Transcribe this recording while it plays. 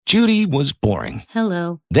Judy was boring.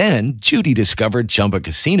 Hello. Then Judy discovered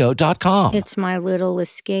ChumbaCasino.com. It's my little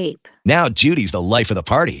escape. Now Judy's the life of the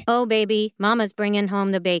party. Oh, baby, mama's bringing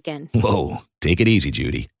home the bacon. Whoa, take it easy,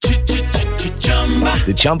 Judy.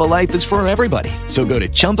 The Chumba life is for everybody. So go to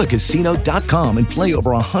ChumbaCasino.com and play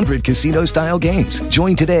over 100 casino-style games.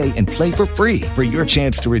 Join today and play for free for your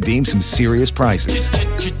chance to redeem some serious prizes.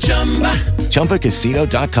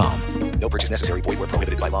 ChumbaCasino.com. No purchase necessary. Void where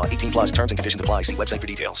prohibited by law. 18 plus terms and conditions apply. See website for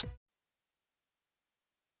details.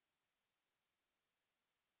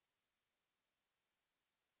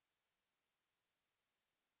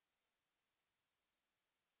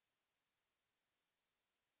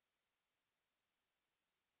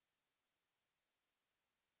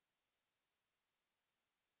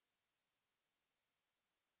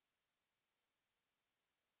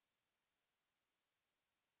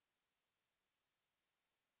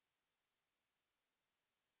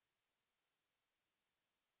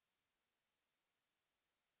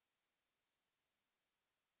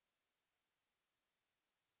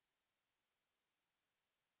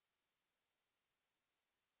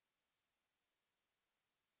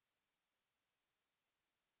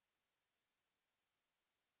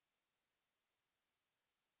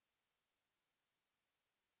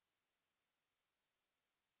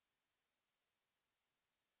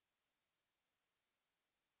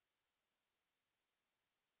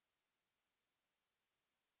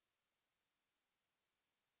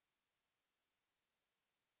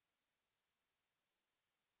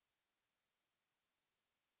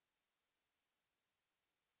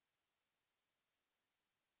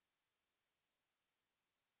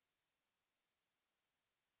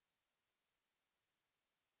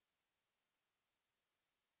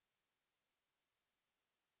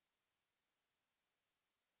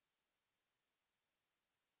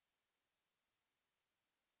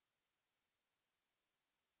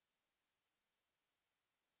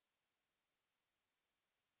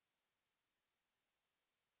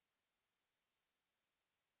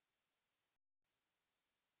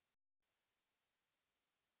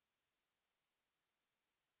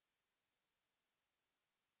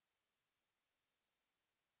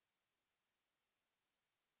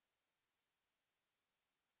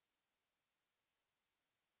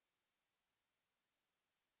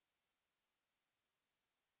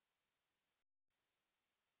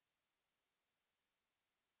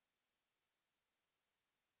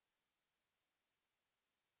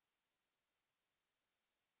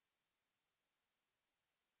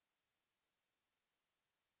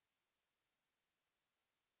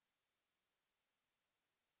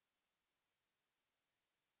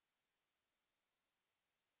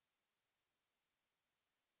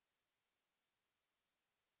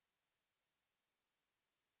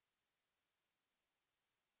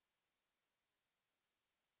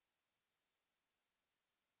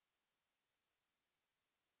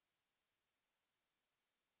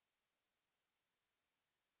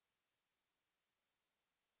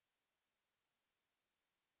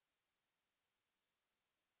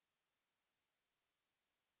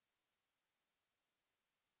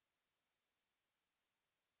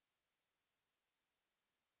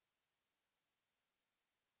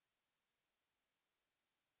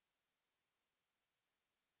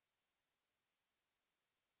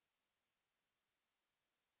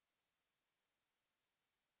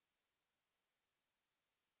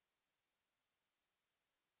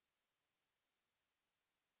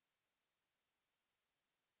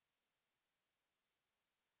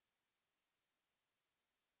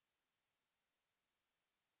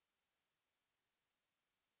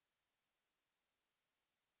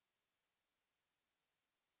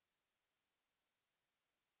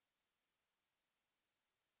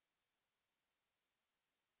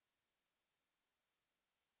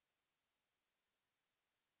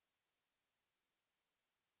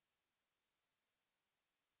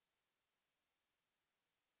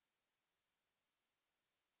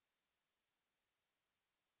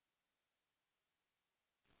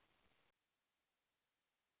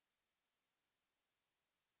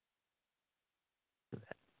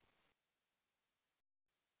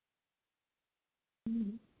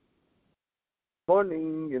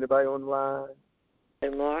 Morning. Anybody online?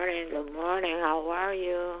 Good morning. Good morning. How are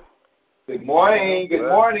you? Good morning. Good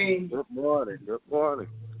morning. Good morning. Good morning.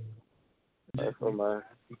 That's for my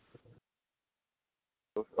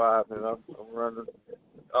 5, and I'm running,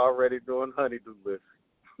 already doing honeydew list.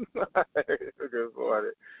 Good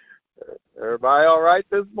morning. Everybody all right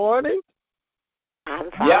this morning?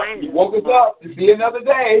 I'm fine. Yeah, you woke us up to see another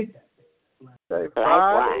day. Say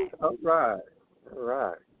Friday. All right. All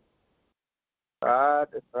right.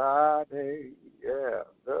 Friday. Yeah.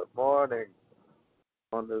 Good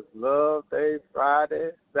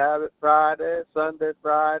Sunday,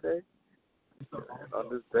 Friday, on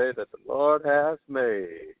this day that the Lord has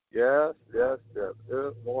made. Yes, yes, yes.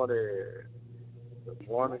 Good morning. Good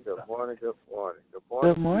morning, good morning, good morning. Good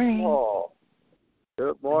morning. Good morning. Paul.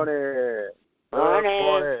 Good morning. Morning. Good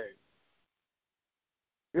morning.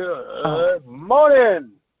 Good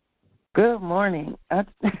morning. Good morning. I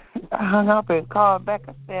hung up and called back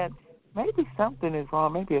and said, maybe something is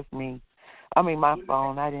wrong. Maybe it's me. My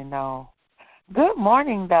phone. I didn't know. Good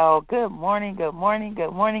morning, though. Good morning, good morning,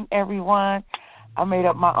 good morning, everyone. I made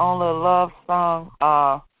up my own little love song.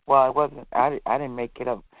 Well, it wasn't. I didn't make it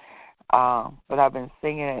up. But I've been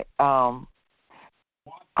singing it. Oh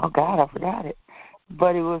God, I forgot it.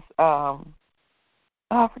 But it was. I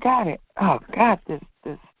forgot it. Oh God, this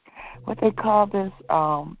what they call this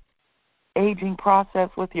aging process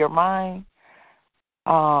with your mind.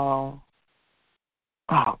 Oh,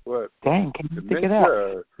 What? dang, can you pick it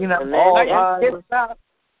Dementia. up? You know, Alzheimer's. stuff.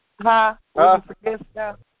 Huh? You forget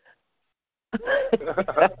stuff.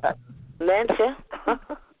 Dementia?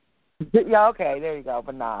 Yeah, okay, there you go.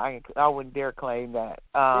 But no, I wouldn't dare claim that.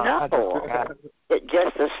 I just No. forgot.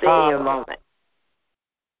 Just a senior moment.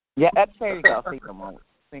 Yeah, there you go.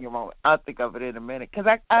 Senior moment. I'll think of it in a minute.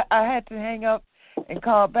 Because I had to hang up and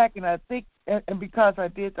call back, and I think, and because I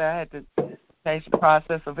did that, I had to change the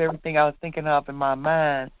process of everything I was thinking of in my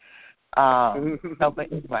mind. But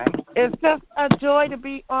anyway, it's just a joy to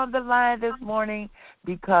be on the line this morning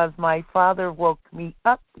because my father woke me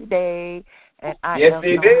up today, and I am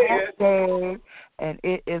so happy, and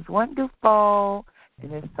it is wonderful,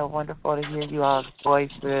 and it's so wonderful to hear you all's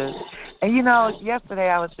voices. And yesterday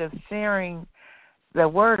I was just sharing the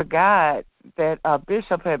Word of God that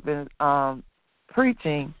Bishop had been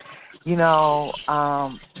preaching,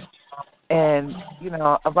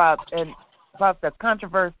 about the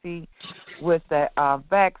controversy with the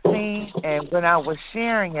vaccine. And when I was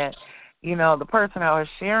sharing it, the person I was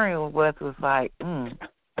sharing it with was like,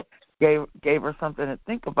 gave her something to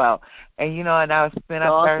think about. And, and I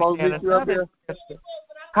started sharing another scripture.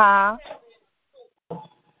 Huh?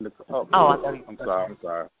 Oh, I thought I'm sorry.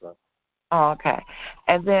 Oh, okay.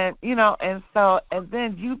 And then, and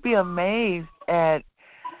then you'd be amazed at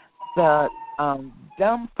the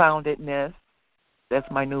dumbfoundedness, that's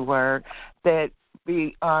my new word, that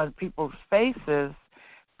be on people's faces,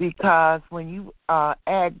 because when you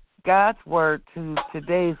add God's word to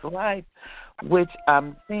today's life, which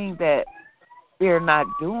I'm seeing that they're not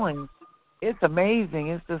doing, it's amazing.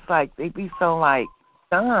 It's just like they be so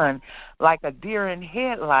stunned, like a deer in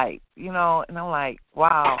headlights, and I'm like,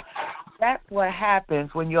 wow. That's what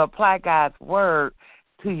happens when you apply God's word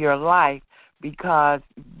to your life, because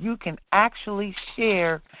you can actually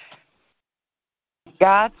share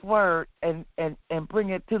God's word and bring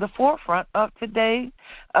it to the forefront of today's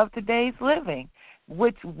living,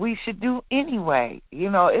 which we should do anyway.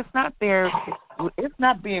 It's not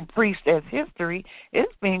being preached as history.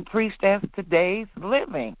 It's being preached as today's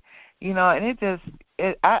living. And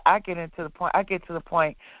I get to the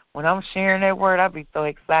point when I'm sharing that word, I'll be so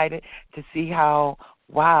excited to see how,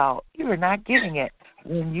 wow, you're not getting it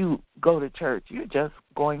when you go to church. You're just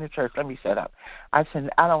going to church. Let me shut up. I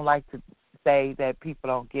don't like to say that people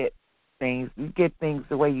don't get things. You get things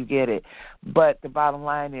the way you get it. But the bottom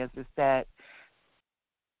line is that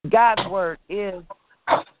God's word is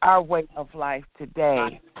our way of life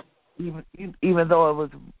today, even though it was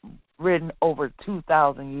written over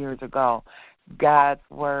 2,000 years ago. God's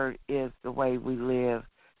word is the way we live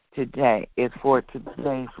today. It's for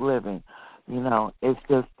today's living. It's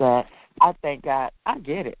just that I thank God I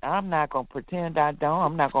get it. I'm not going to pretend I don't.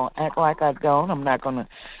 I'm not going to act like I don't. I'm not going to,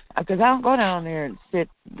 because I don't go down there and sit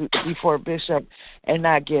before Bishop and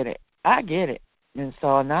not get it. I get it. And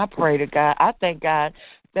I pray to God. I thank God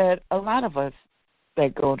that a lot of us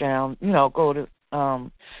that go down, go to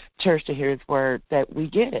church to hear his word, that we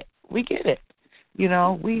get it. We get it. We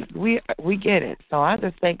get it. So I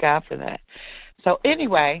just thank God for that. So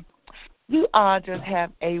anyway, you all just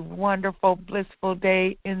have a wonderful, blissful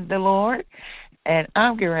day in the Lord. And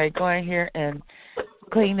I'm getting ready to go in here and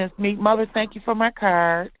clean this meat. Mother, thank you for my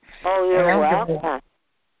card. Oh, you're welcome.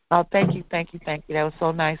 Oh, thank you. That was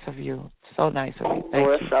so nice of you. So nice of you. Thank you.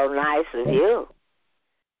 It was so nice of you.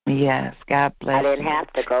 Yes, God bless you. I didn't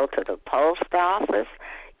have to go to the post office.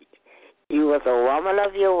 You was a woman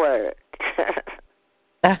of your word.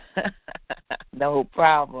 No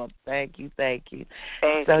problem. Thank you. Thank you.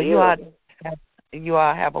 You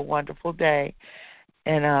all have a wonderful day,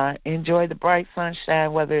 and enjoy the bright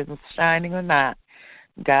sunshine, whether it's shining or not.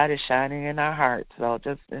 God is shining in our hearts, so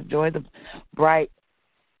just enjoy the bright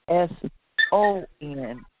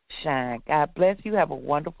SON shine. God bless you. Have a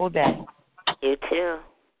wonderful day. You too.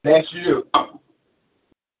 Bless you.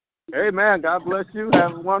 Amen. God bless you.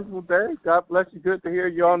 Have a wonderful day. God bless you. Good to hear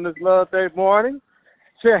you on this Love Day morning.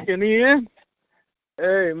 Checking in.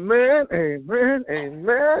 Amen. Amen.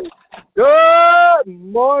 Amen. Good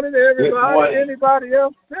morning, everybody. Good morning. Anybody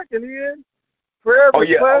else checking in? Prayer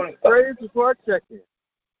request, praise report, check in.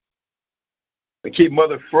 We keep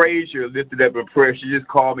Mother Frazier lifted up in prayer. She just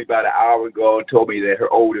called me about an hour ago and told me that her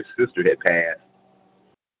oldest sister had passed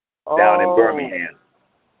down in Birmingham.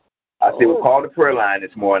 I said, we'll call the prayer line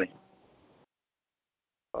this morning.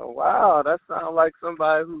 Oh, wow. That sounds like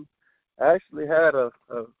somebody who actually had a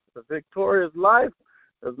victorious life.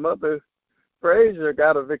 Because Mother Frazier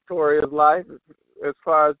got a victorious life as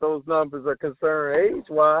far as those numbers are concerned,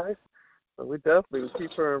 age-wise. So we definitely will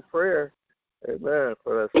keep her in prayer. Amen.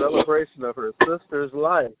 For the celebration of her sister's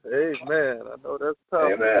life. Amen. I know that's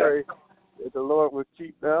tough. Amen. Pray that the Lord would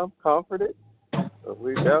keep them comforted. So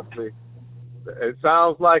we definitely. It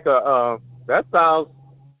sounds like that sounds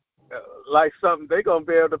like something they're gonna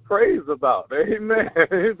be able to praise about. Amen.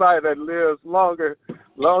 Anybody that lives longer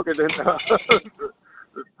than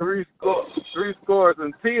three scores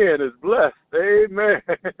and 10 is blessed. Amen.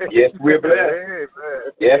 Yes, we're blessed. Amen.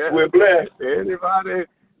 Yes, we're blessed.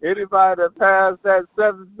 Anybody that passed that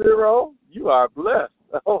 70, you are blessed.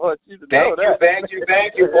 I want you to know that. Thank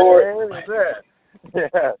you for it.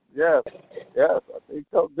 Yes. I think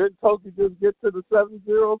didn't Toki just get to the 70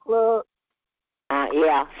 club?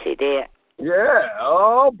 Yeah, she did. Yeah.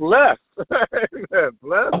 Oh, blessed.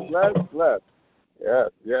 blessed. Yes.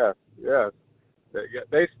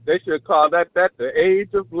 They should call that the age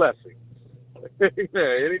of blessing.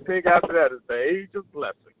 Anything after that is the age of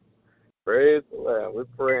blessing. Praise the Lord. We're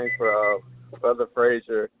praying for Brother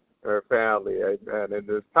Frazier and her family. Amen. In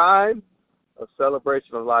this time of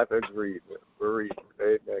celebration of life and bereavement.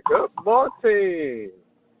 Amen. Good morning.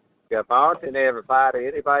 Good morning, everybody.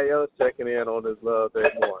 Anybody else checking in on this Love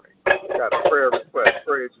Day morning? Got a prayer request,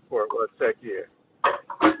 praise report. Let's check in.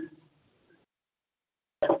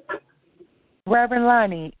 Reverend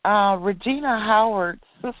Lonnie, Regina Howard's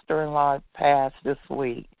sister-in-law passed this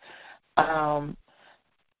week. I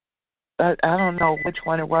don't know which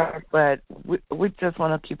one it was, but we just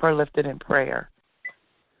want to keep her lifted in prayer.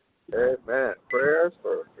 Amen. Prayers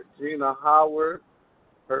for Regina Howard,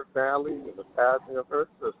 her family, and the passing of her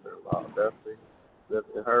sister-in-law. Definitely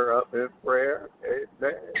lifting her up in prayer.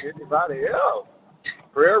 Amen. Anybody else?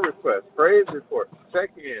 Prayer requests, praise reports.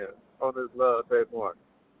 Check in on this Love Day morning.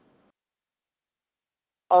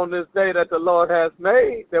 On this day that the Lord has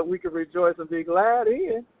made, that we can rejoice and be glad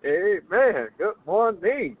in. Amen. Good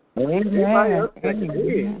morning. Amen.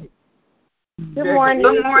 Good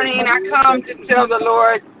morning. I come to tell the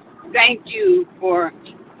Lord thank you for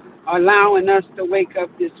allowing us to wake up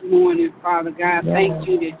this morning, Father God. Thank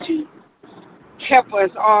you that you kept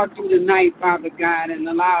us all through the night, Father God, and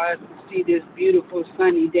allow us to see this beautiful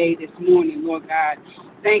sunny day this morning, Lord God.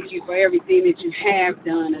 Thank you for everything that you have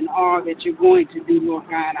done and all that you're going to do, Lord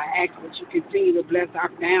God. I ask that you continue to bless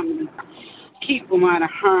our families. Keep them out of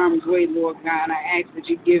harm's way, Lord God. I ask that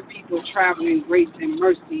you give people traveling grace and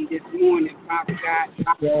mercy this morning, Father God.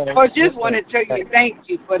 I just want to tell you thank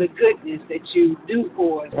you for the goodness that you do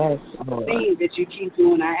for us, things that you keep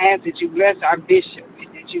doing. I ask that you bless our bishop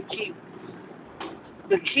and that you keep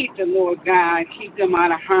the Lord God, keep them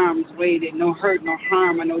out of harm's way, that no hurt, no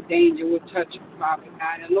harm, or no danger will touch them, Father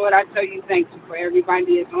God. And Lord, I tell you thank you for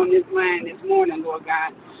everybody that's on this line this morning, Lord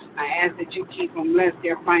God. I ask that you keep them, bless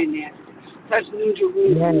their finances. Touch New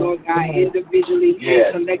Jerusalem, Lord God, individually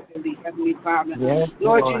and collectively, Heavenly Father.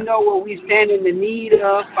 Lord, you know what we stand in the need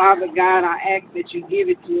of, Father God. I ask that you give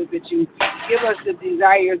it to us, that you give us the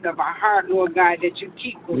desires of our heart, Lord God, that you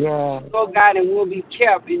keep us, Lord God, and we'll be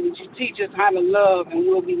kept, and that you teach us how to love, and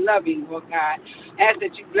we'll be loving, Lord God. Ask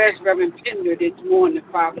that you bless Reverend Pender this morning,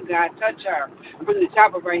 Father God. Touch her from the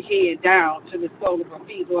top of her head down to the sole of her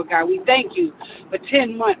feet, Lord God. We thank you for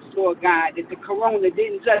 10 months, Lord God, that the corona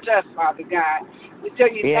didn't touch us, Father God. We tell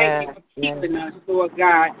you thank you for keeping us, Lord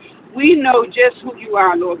God. We know just who you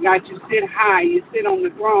are, Lord God. You sit high. You sit on the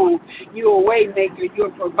throne. You're a way maker. You're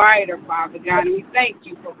a provider, Father God. And we thank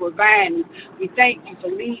you for providing. We thank you for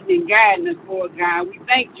leading and guiding us, Lord God. We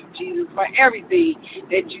thank you, Jesus, for everything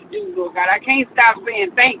that you do, Lord God. I can't stop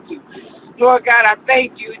saying thank you. Lord God, I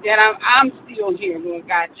thank you that I'm still here, Lord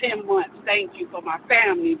God, 10 months. Thank you for my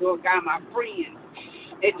family, Lord God, my friends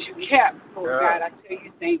that you kept, Lord God. I tell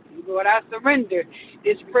you thank you, Lord. I surrender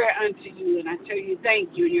this prayer unto you, and I tell you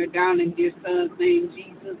thank you in your darling dear son's name,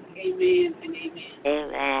 Jesus. Amen and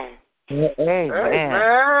amen. Amen.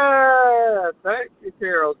 Amen. Thank you,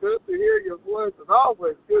 Carol. Good to hear your voice. It's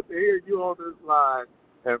always good to hear you on this line.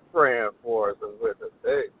 and praying for us and with us.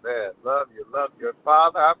 Amen. Love you.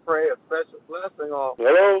 Father, I pray a special blessing on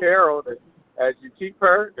Carol that as you keep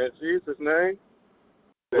her in Jesus' name,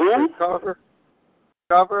 that you cover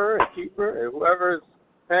her and keep her, and whoever is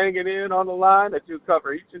hanging in on the line, that you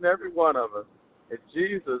cover each and every one of us. In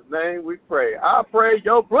Jesus' name we pray. I pray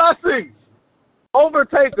your blessings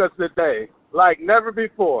overtake us today like never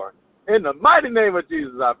before. In the mighty name of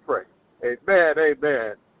Jesus, I pray. Amen,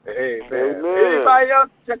 amen, amen. Anybody else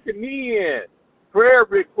checking in? Prayer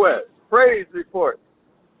requests, praise reports.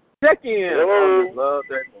 Check in on this love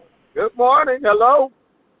day. Good morning. Hello.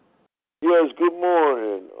 Yes, good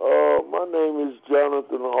morning. My name is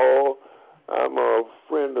Jonathan Hall. I'm a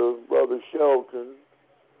friend of Brother Shelton.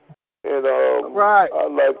 And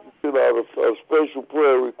I'd like to send out a special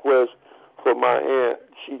prayer request for my aunt.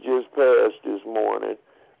 She just passed this morning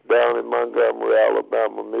down in Montgomery,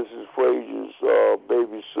 Alabama, Mrs. Frazier's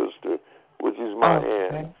baby sister, which is my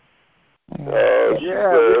aunt. She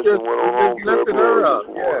passed and went on home to her prayer this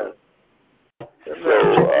morning. So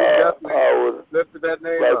I would like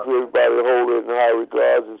for everybody to hold her in high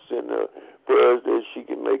regards and send her prayers that she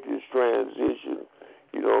can make this transition.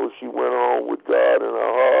 You know, she went on with God in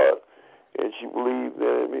her heart, and she believed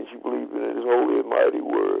in Him, and she believed in His holy and mighty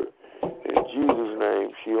word. In Jesus' name,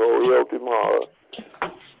 she helped Him hard.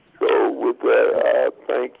 So with that, I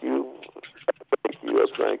thank you. I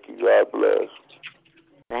thank you. God bless.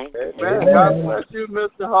 Amen. God bless you,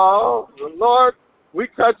 Mr. Hall. The Lord, we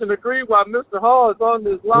touch and agree while Mr. Hall is on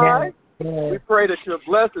this line. We pray that you'll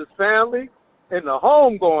bless his family in the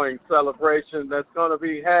homegoing celebration that's going to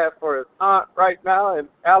be had for his aunt right now in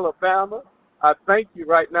Alabama. I thank you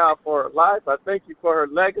right now for her life. I thank you for her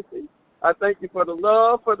legacy. I thank you for the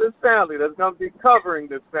love for this family that's going to be covering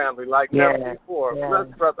this family like never before. Bless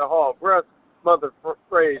Brother Hall. Bless Mother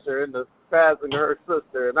Frazier and the passing of her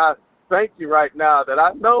sister. And I thank you right now that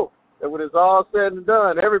I know that when it's all said and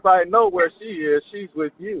done, everybody know where she is. She's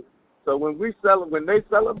with you. So when they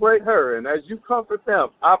celebrate her, and as you comfort them,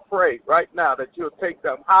 I pray right now that you'll take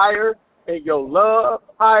them higher in your love,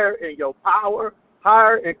 higher in your power,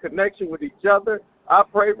 higher in connection with each other. I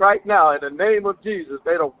pray right now in the name of Jesus,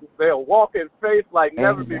 they'll walk in faith like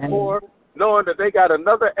never before, knowing that they got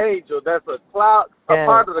another angel that's a part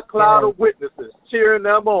of the cloud of witnesses, cheering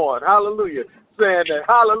them on. Hallelujah. Saying that,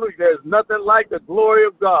 hallelujah, there's nothing like the glory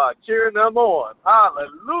of God, cheering them on.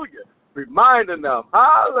 Hallelujah. Reminding them,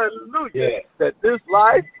 hallelujah, that this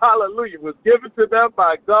life, hallelujah, was given to them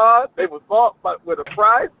by God. They were bought with a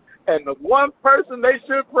price, and the one person they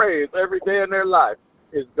should praise every day in their life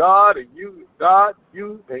is God and you,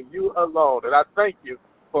 and you alone. And I thank you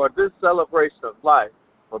for this celebration of life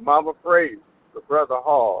for Mama Frazier, for Brother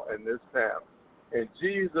Hall, and this family. In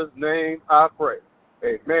Jesus' name I pray.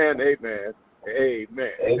 Amen, amen.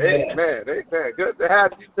 Amen. Amen. Amen. Good to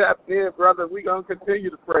have you tapped in, brother. We're going to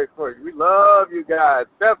continue to pray for you. We love you guys.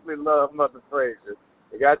 Definitely love Mother Frazier.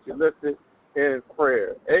 We got you lifted in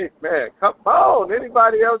prayer. Amen. Come on.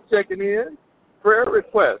 Anybody else checking in? Prayer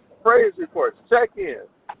requests, praise reports. Check in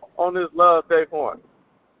on this Love Day morning.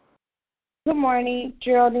 Good morning.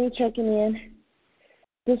 Geraldine checking in.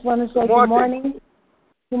 Just want to say good morning.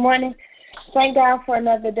 Good morning. Thank God for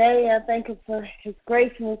another day. I thank Him for His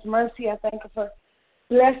grace and His mercy. I thank Him for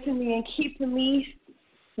blessing me and keeping me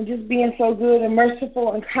and just being so good and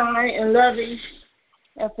merciful and kind and loving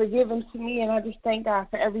and forgiving to me. And I just thank God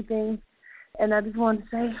for everything. And I just wanted to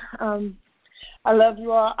say I love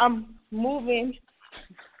you all. I'm moving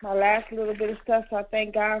my last little bit of stuff, so I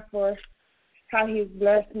thank God for how He's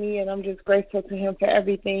blessed me, and I'm just grateful to Him for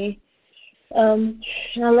everything. And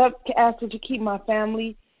I love to ask that you keep my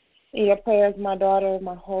family in your prayers, my daughter,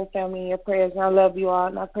 my whole family in your prayers. And I love you all,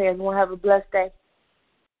 and I pray everyone have a blessed day.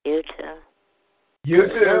 You too. You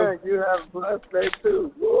too. You have a blessed day,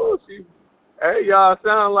 too. Whoa, hey, y'all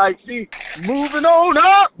sound like she moving on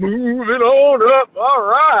up. All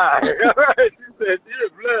right. All right. She said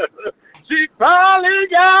she's blessed. She finally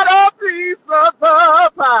got a piece of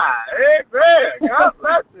the pie. Amen. God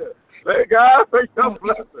bless you. Thank God for your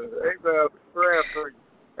blessing. Amen. Praying for you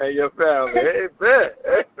and your family. Amen.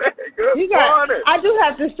 Good morning. I do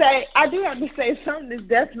have to say something is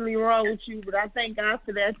definitely wrong with you, but I thank God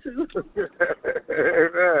for that too.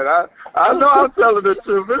 Amen. I know I'm telling the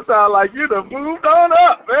truth. It sounds like you done moved on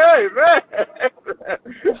up. Amen.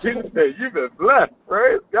 You've been blessed.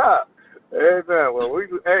 Praise God. Amen. Well,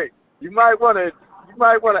 you might want to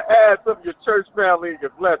add some of your church family in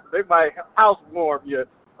your blessing. They might house warm you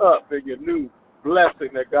up in your new blessing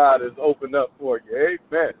that God has opened up for you.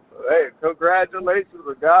 Amen. So, hey, congratulations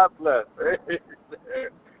and God bless. Amen.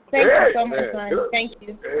 Thank you so much, son. Thank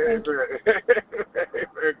you. Amen.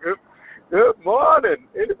 Good morning.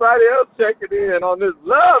 anybody else checking in on this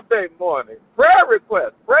Love Day morning? Prayer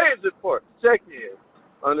request, praise report, check in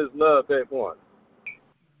on this Love Day morning.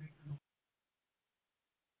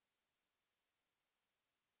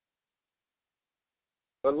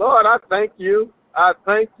 But Lord, I thank you. I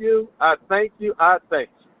thank you. I thank you. I thank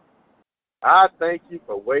you. I thank you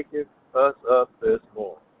for waking us up this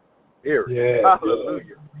morning. Period. Yeah, hallelujah.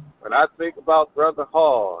 Yeah. When I think about Brother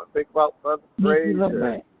Hall, I think about Brother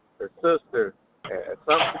Frazier, her sister,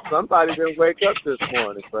 and somebody didn't wake up this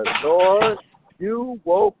morning. But Lord, you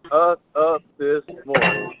woke us up this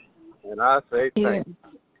morning. And I say thank you.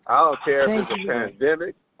 I don't care if it's a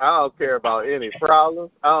pandemic. I don't care about any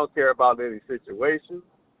problems. I don't care about any situations.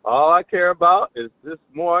 All I care about is this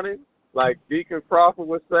morning, like Deacon Crawford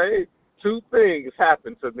would say, 2 things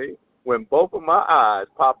happened to me when both of my eyes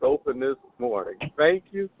popped open this morning. Thank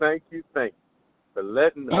you, thank you, thank you for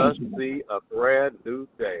letting us see a brand new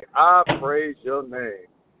day. I praise your name.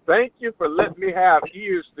 Thank you for letting me have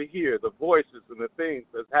ears to hear the voices and the things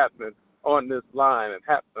that's happening on this line and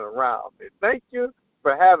happening around me. Thank you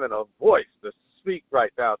for having a voice to speak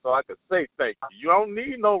right now so I can say thank you. You don't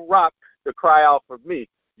need no rock to cry out for me.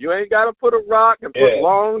 You ain't got to put a rock and put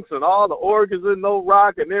lungs and all the organs in no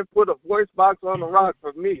rock and then put a voice box on the rock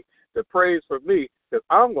for me to praise for me, because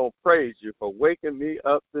I'm going to praise you for waking me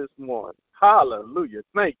up this morning. Hallelujah.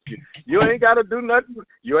 Thank you. You ain't got to do nothing.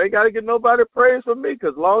 You ain't got to get nobody praise for me,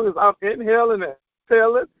 because as long as I'm inhaling and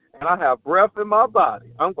exhaling and I have breath in my body,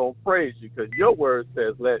 I'm going to praise you, because your word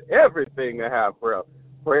says let everything that have breath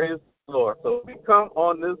praise the Lord. So we come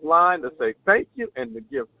on this line to say thank you and to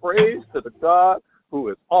give praise to the God who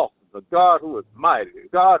is awesome, the God who is mighty, the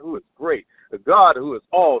God who is great, the God who is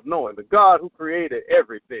all-knowing, the God who created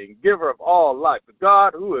everything, giver of all life, the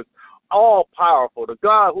God who is all-powerful, the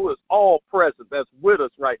God who is all-present that's with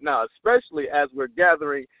us right now, especially as we're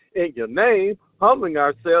gathering in your name, humbling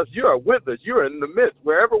ourselves. You are with us. You're in the midst.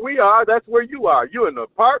 Wherever we are, that's where you are. You're in the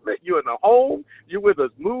apartment. You're in the home. You're with us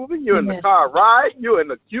moving. You're in the car ride. You're in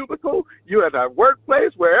the cubicle. You're in our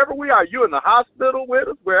workplace. Wherever we are, you're in the hospital with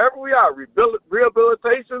us. Wherever we are,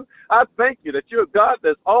 rehabilitation. I thank you that you're a God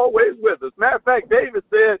that's always with us. Matter of fact, David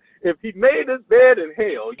said, if he made his bed in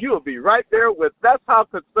hell, you'll be right there with us. That's how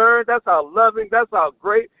concerned, that's how loving, that's how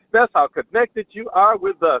great, that's how connected you are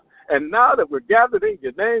with us. And now that we're gathered in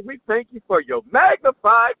your name, we thank you for your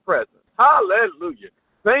magnified presence. Hallelujah.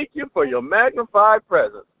 Thank you for your magnified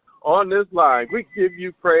presence on this line. We give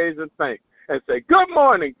you praise and thanks and say, good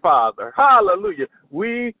morning, Father. Hallelujah.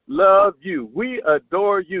 We love you. We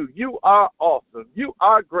adore you. You are awesome. You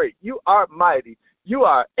are great. You are mighty. You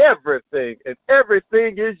are everything, and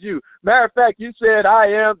everything is you. Matter of fact, you said, I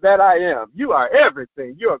am that I am. You are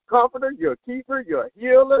everything. You're a comforter. You're a keeper. You're a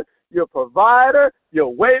healer. You're a provider. You're a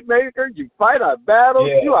way maker. You fight our battles.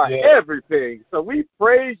 You are everything. So we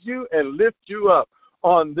praise you and lift you up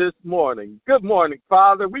on this morning. Good morning,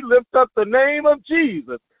 Father. We lift up the name of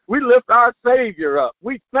Jesus. We lift our Savior up.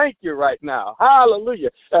 We thank you right now. Hallelujah.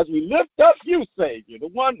 As we lift up you, Savior, the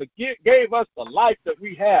one that gave us the life that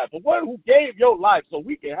we have, the one who gave your life so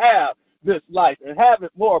we can have this life and have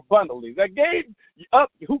it more abundantly, that gave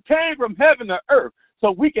up, who came from heaven to earth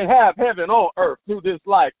so we can have heaven on earth through this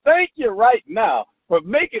life. Thank you right now for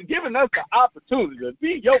giving us the opportunity to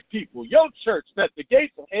be your people, your church, that the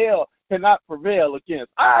gates of hell cannot prevail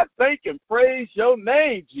against. I thank and praise your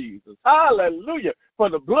name, Jesus. Hallelujah. For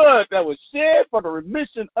the blood that was shed for the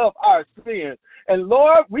remission of our sins. And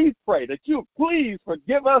Lord, we pray that you please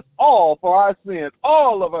forgive us all for our sins.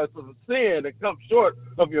 All of us have sinned and come short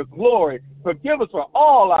of your glory. Forgive us for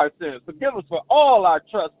all our sins. Forgive us for all our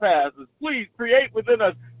trespasses. Please create within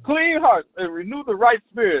us clean hearts and renew the right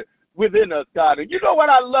spirit within us, God. And you know what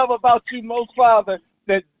I love about you most, Father?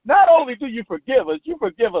 That not only do you forgive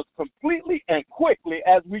us completely and quickly,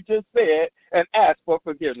 as we just said, and ask for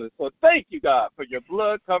forgiveness. So thank you, God, for your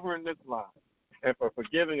blood covering this line and for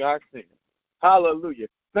forgiving our sins. Hallelujah.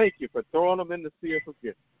 Thank you for throwing them in the sea of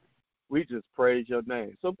forgiveness. We just praise your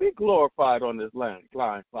name. So be glorified on this line,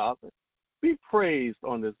 Father. Be praised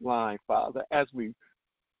on this line, Father, as we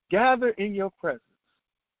gather in your presence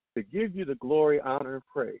to give you the glory, honor, and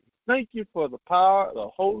praise. Thank you for the power of the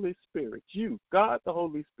Holy Spirit, you, God the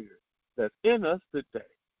Holy Spirit, that's in us today.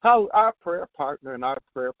 Our prayer partner and our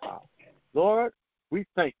prayer power. Lord, we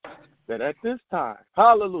thank you that at this time,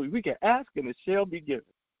 hallelujah, we can ask and it shall be given.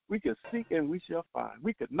 We can seek and we shall find.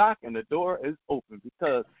 We can knock and the door is open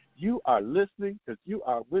because you are listening, because you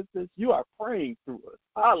are with us. You are praying through us.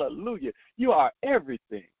 Hallelujah. You are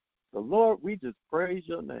everything. So, Lord, we just praise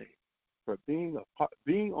your name for being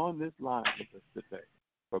on this line with us today,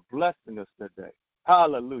 for blessing us today.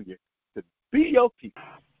 Hallelujah. To be your people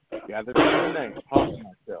Gathered in your name, humble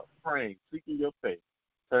myself, praying, seeking your face,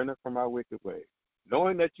 turning from our wicked ways,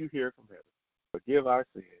 knowing that you hear from heaven. Forgive our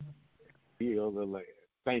sins, heal the land.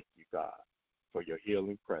 Thank you, God, for your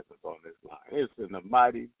healing presence on this line. It's in the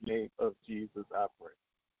mighty name of Jesus I pray.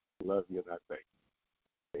 I love you and I thank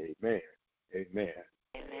you. Amen. Amen.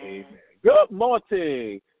 Amen. Good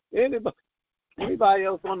morning. Anybody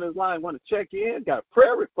else on this line want to check in? Got a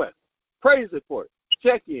prayer request, praise report,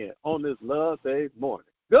 check in on this Love Day morning.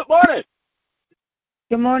 Good morning.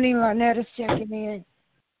 Good morning, Lornetta's checking in.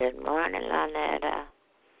 Good morning, Lornetta.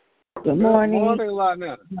 Good morning. Good morning,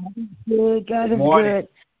 Lornetta. God is good. God is good.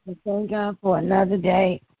 I thank God for another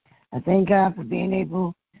day. I thank God for being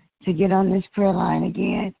able to get on this prayer line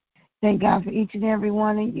again. Thank God for each and every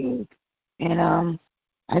one of you. And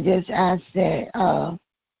I just ask that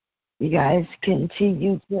you guys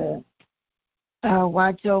continue to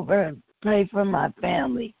watch over and pray for my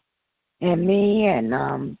family and me. And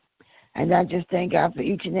I just thank God for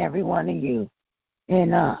each and every one of you.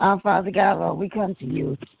 And our Father God, Lord, we come to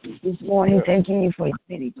you this morning, thanking you for your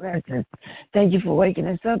many blessings. Thank you for waking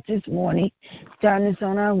us up this morning, starting us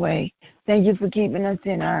on our way. Thank you for keeping us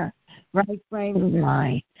in our right frame of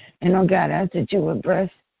mind. And, oh God, I ask that you would bless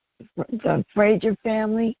the Frazier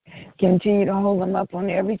family, continue to hold them up on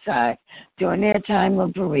every side during their time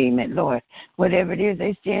of bereavement, Lord. Whatever it is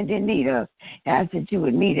they stand in need of, ask that you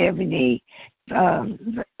would meet every need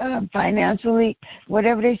financially,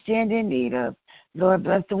 whatever they stand in need of. Lord,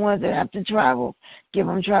 bless the ones that have to travel. Give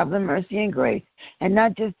them traveling mercy and grace. And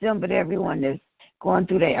not just them, but everyone that's going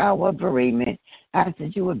through their hour of bereavement. Ask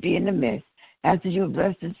that you would be in the midst. Ask that you would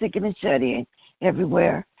bless the sick and the shut in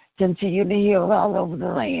everywhere. Continue to heal all over the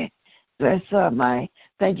land. Bless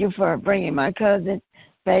thank you for bringing my cousin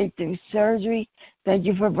Faith through surgery. Thank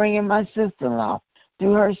you for bringing my sister-in-law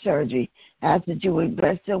through her surgery. Ask that you would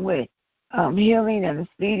bless them with healing and a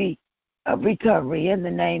speedy recovery in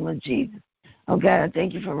the name of Jesus. Oh, God, I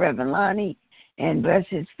thank you for Reverend Lonnie and bless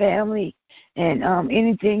his family and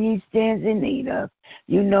anything he stands in need of.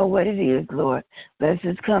 You know what it is, Lord. Bless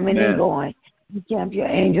his coming and going. You camp your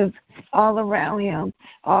angels all around him,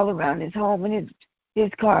 all around his home and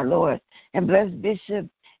his car, Lord. And bless Bishop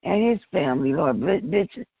and his family, Lord. Bless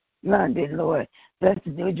Bishop London, Lord. Bless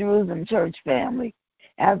the New Jerusalem Church family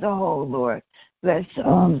as a whole, Lord. Bless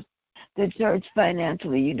the church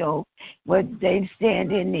financially, you know, what they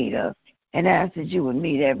stand in need of. And ask that you would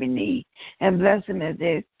meet every need. And bless them as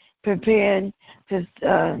they're preparing to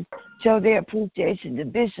show their appreciation to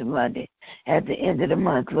Bishop London at the end of the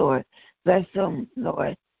month, Lord. Bless them,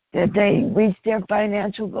 Lord, that they reach their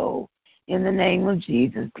financial goal in the name of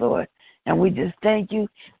Jesus, Lord. And we just thank you.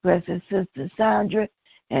 Bless his sister Sandra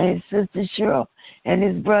and his sister Cheryl and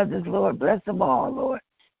his brothers, Lord. Bless them all, Lord,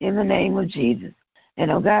 in the name of Jesus. And,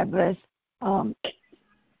 oh, God, bless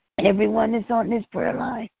everyone that's on this prayer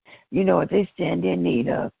line. You know what they stand in need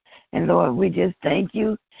of. And, Lord, we just thank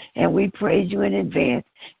you and we praise you in advance.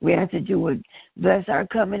 We ask that you would bless our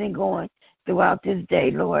coming and going throughout this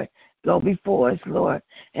day, Lord. Go before us, Lord.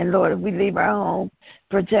 And, Lord, if we leave our home,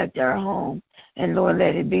 protect our home. And, Lord,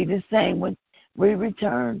 let it be the same when we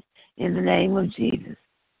return in the name of Jesus.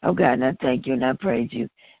 Oh, God, and I thank you and I praise you.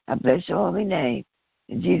 I bless your holy name.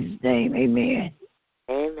 In Jesus' name, amen.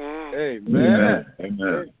 Amen. Amen.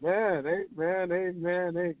 Amen. Amen.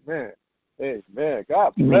 Amen. Amen. Amen.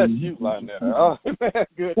 God bless you, Lynetta. Oh, man,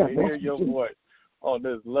 good to hear your voice on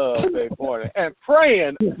this Love Day morning. And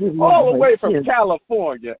praying all the way from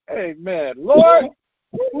California. Amen. Lord,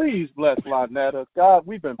 please bless Lynetta. God,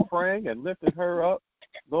 we've been praying and lifting her up.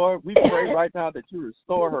 Lord, we pray right now that you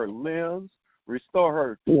restore her limbs, restore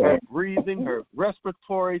her breathing, her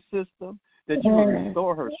respiratory system, that you will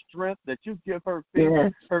restore her strength, that you give her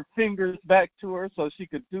fingers back to her so she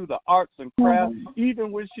could do the arts and crafts.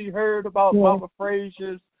 Even when she heard about Mama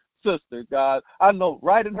Frazier's sister, God, I know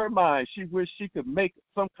right in her mind she wished she could make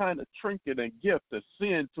some kind of trinket and gift to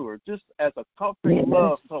send to her just as a comforting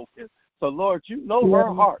love token. So, Lord, you know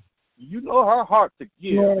her heart. You know her heart to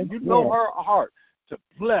give, and you know her heart to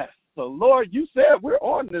bless. So, Lord, you said we're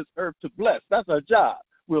on this earth to bless. That's our job.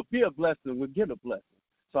 We'll be a blessing. We'll get a blessing.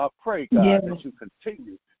 So I pray, God, that you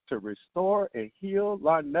continue to restore and heal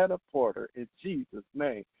Lynetta Porter in Jesus'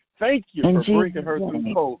 name. Thank you for bringing her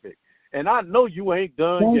through COVID. And I know you ain't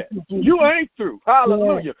done yet. You ain't through.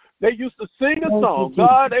 Hallelujah. They used to sing a song.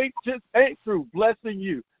 God ain't through blessing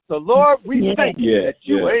you. So, Lord, we thank you that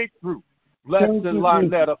you ain't through blessing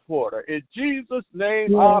Lynetta Porter. In Jesus'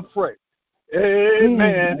 name I pray.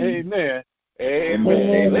 Amen. Amen.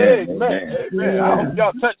 Amen. Amen. I hope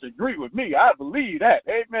y'all touch and agree with me. I believe that.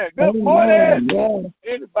 Amen. Good morning.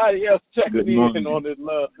 Anybody else checking in on this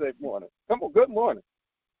Love Day morning? Come on. Good morning.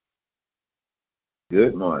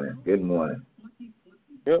 Good morning. Good morning.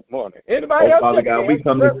 Good morning. Anybody else? Father God,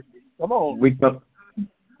 come on.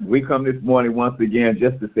 We come this morning once again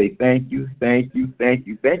just to say thank you, thank you, thank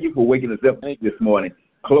you. Thank you for waking us up this morning,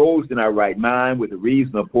 closed in our right mind with a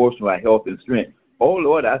reasonable portion of our health and strength. Oh,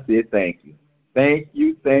 Lord, I said thank you. Thank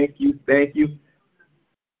you, thank you, thank you.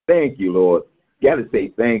 Thank you, Lord. Got to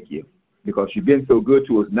say thank you because you've been so good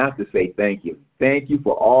to us not to say thank you. Thank you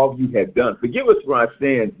for all you have done. Forgive us for our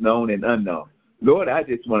sins, known and unknown. Lord, I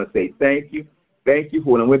just want to say thank you. Thank you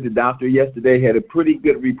for when I went to the doctor yesterday, had a pretty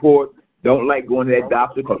good report. Don't like going to that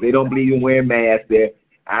doctor because they don't believe in wearing masks there.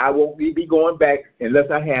 I won't be going back unless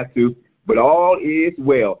I have to, but all is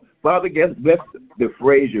well. Father, bless the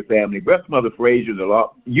Frazier family. Bless Mother Frazier a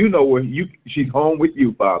lot. You know where she's home with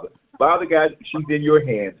you, Father. Father God, she's in your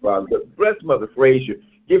hands, Father. But bless Mother Frazier.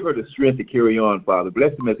 Give her the strength to carry on, Father.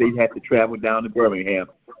 Bless them as they have to travel down to Birmingham.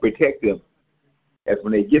 Protect them as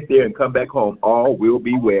when they get there and come back home, all will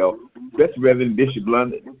be well. Bless Reverend Bishop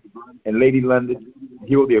London and Lady London.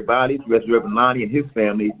 Heal their bodies. Bless Reverend Lonnie and his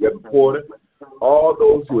family, Reverend Porter. All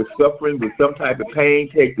those who are suffering with some type of pain,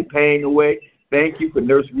 take the pain away. Thank you for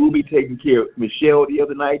Nurse Ruby taking care of Michelle the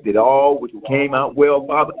other night, that all which came out well,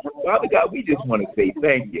 Father. Father God, we just want to say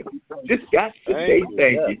thank you. Just got to say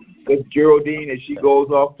thank you. Bless Geraldine as she goes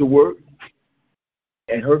off to work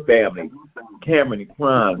and her family, Cameron and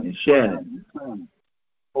Kron and Shannon.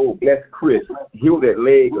 Oh, bless Chris. Heal that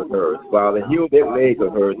leg of hers, Father. Heal that leg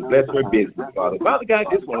of hers. Bless her business, Father. Father God,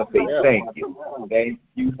 I just want to say thank you. Thank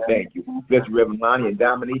you, thank you. Bless Reverend Lonnie and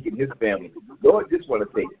Dominique and his family. Lord, just want to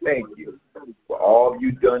say thank you for all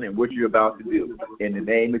you've done and what you're about to do. In the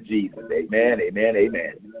name of Jesus. Amen, amen,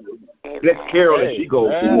 amen. Bless Carol as she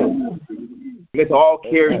goes to work. Bless all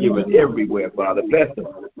caregivers everywhere, Father. Bless them.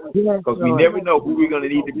 Because we never know who we're going to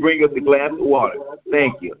need to bring us a glass of water.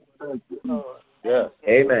 Thank you. Yes.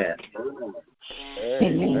 Amen.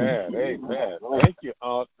 Amen. Amen. Thank you,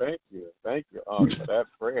 Aunt. Thank you. Thank you, Aunt, for that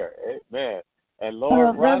prayer. Amen. And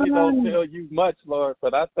Lord, Ronnie don't tell you much, Lord,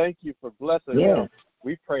 but I thank you for blessing him.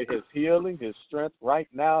 We pray his healing, his strength right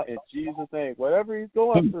now in Jesus' name. Whatever he's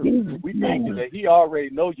going through, we thank you that he already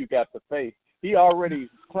knows you got the faith. He already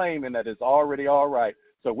claiming that it's already all right.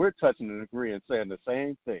 So we're touching and agreeing, saying the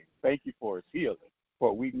same thing. Thank you for his healing.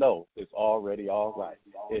 For we know it's already all right.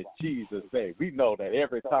 In Jesus' name, we know that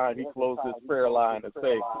every time he closes his prayer line and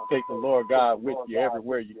say, take the Lord God with you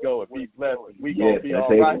everywhere you go and be blessed and we going to be all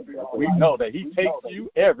right, we know that he takes you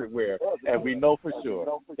everywhere, and we know for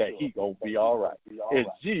sure that he going to be all right. In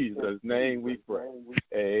Jesus' name we pray.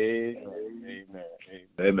 Amen. Amen.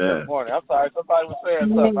 Amen. Good morning. I'm sorry, somebody was saying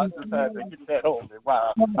something. I just had to get that on me.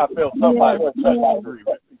 Wow. I felt somebody was touching and agree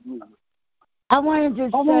with me. I wanted to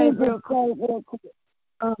say real quick.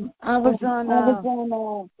 I was on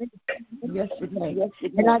yesterday,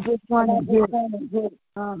 and I just want to give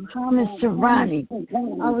comments to Ronnie.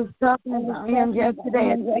 I was talking about him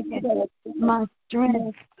yesterday and thinking my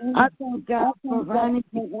strength. I thank God for Ronnie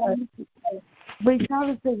because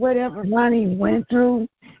regardless of whatever Ronnie went through,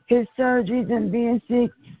 his surgeries and being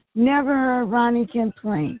sick, never heard Ronnie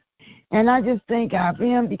complain. And I just thank God for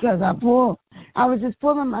him because I was just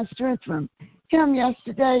pulling my strength from him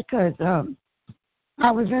yesterday because I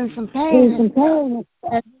was in some pain. And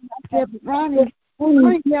I said, Ronnie,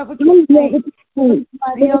 I never complain.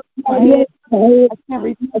 Somebody else in my head, I can't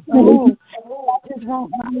repeat the move. I just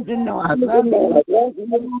want Ronnie to know I love you,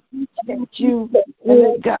 appreciate you, and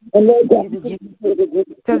let God use you.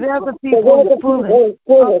 Because other people are pulling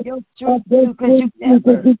off your strength too because you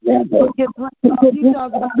never complain. You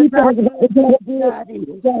talk about God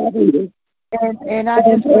is. And I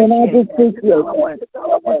just appreciate it. I want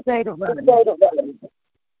to say to Ronnie.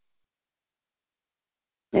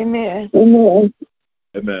 Amen. Amen.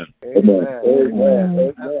 Amen.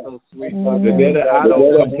 Amen. That's so sweet. I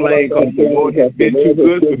don't complain because the Lord has been too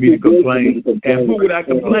good for me to complain. And who would I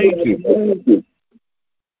complain to?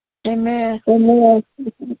 Amen. Amen.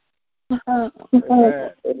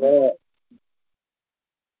 Amen.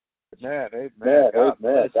 Amen. Amen. God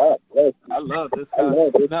bless. I love this.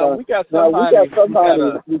 Now we got somebody.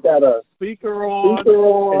 We got a speaker on. Can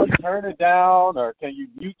you turn it down, or can you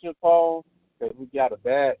mute your phone? Because we got a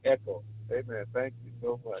bad echo. Amen. Thank you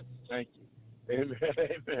so much. Thank you. Amen.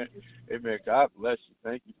 Amen. Amen. God bless you.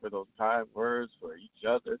 Thank you for those kind words for each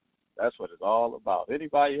other. That's what it's all about.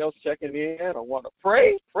 Anybody else checking in or want to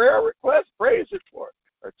pray, prayer request, praise report,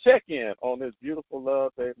 or check in on this beautiful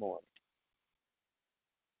Love Day morning?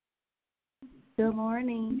 Good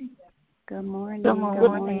morning. Good morning. Good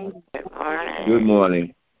morning. Good morning. Good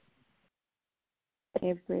morning.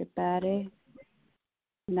 Everybody.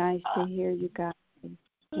 Nice to hear you guys'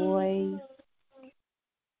 voice.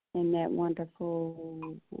 and that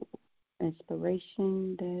wonderful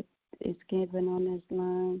inspiration that is given on this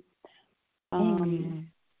line.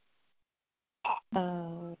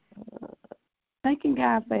 Thanking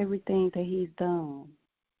God for everything that He's done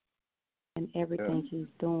and everything He's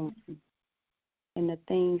doing and the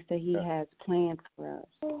things that He has planned for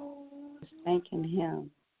us. Just thanking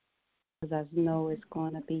Him because I know it's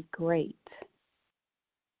going to be great.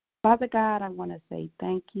 Father God, I want to say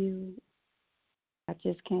thank you. I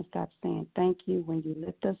just can't stop saying thank you when you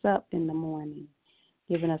lift us up in the morning,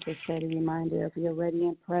 giving us a steady reminder of your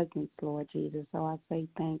radiant presence, Lord Jesus. So I say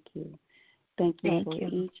thank you. Thank you for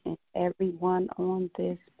each and every one on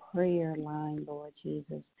this prayer line, Lord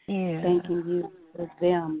Jesus. Yeah. Thanking you for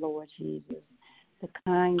them, Lord Jesus. The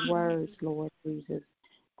kind words, Lord Jesus,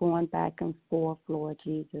 going back and forth, Lord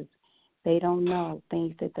Jesus. They don't know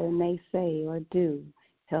things that they may say or do.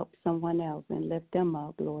 Help someone else and lift them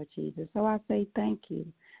up, Lord Jesus. So I say thank you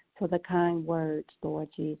for the kind words, Lord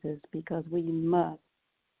Jesus, because we must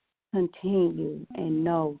continue and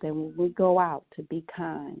know that when we go out to be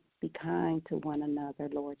kind to one another,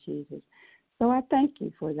 Lord Jesus. So I thank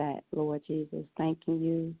you for that, Lord Jesus. Thanking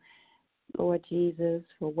you, Lord Jesus,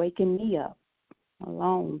 for waking me up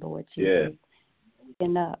alone, Lord Jesus.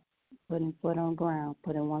 Waking up, putting foot on ground,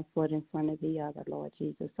 putting one foot in front of the other, Lord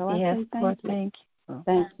Jesus. So I say thank you.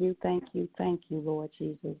 Thank you, thank you, thank you, Lord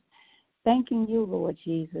Jesus. Thanking you, Lord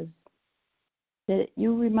Jesus, that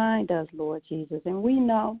you remind us, Lord Jesus, and we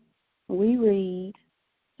know, we read,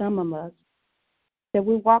 some of us, that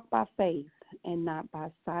we walk by faith and not by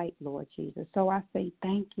sight, Lord Jesus. So I say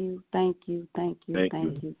thank you, thank you, thank you,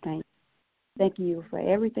 thank you, thank you. Thank you for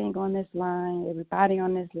everything on this line, everybody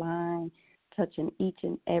on this line, touching each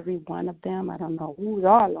and every one of them. I don't know who's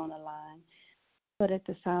all on the line, but at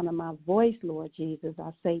the sound of my voice, Lord Jesus,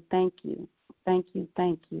 I say thank you, thank you,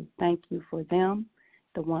 thank you, thank you for them,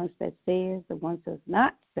 the ones that says, the ones that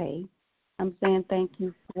not say. I'm saying thank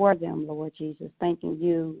you for them, Lord Jesus, thanking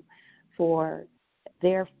you for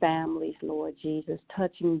their families, Lord Jesus,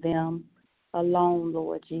 touching them alone,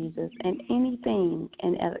 Lord Jesus, and anything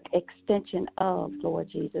an extension of, Lord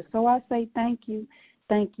Jesus. So I say thank you,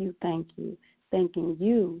 thank you, thank you, thanking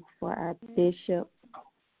you for our bishop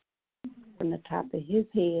from the top of his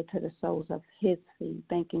head to the soles of his feet,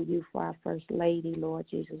 thanking you for our First Lady, Lord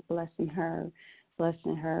Jesus, blessing her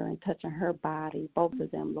and touching her body, both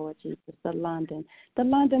of them, Lord Jesus, the London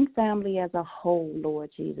family as a whole, Lord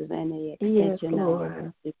Jesus, and the extension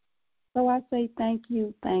of it. So I say thank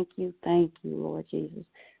you, thank you, thank you, Lord Jesus,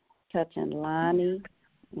 touching Lonnie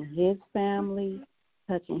and his family,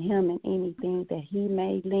 touching him in anything that he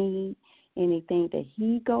may lead, anything that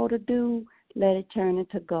he go to do, let it turn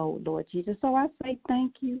into gold, Lord Jesus. So I say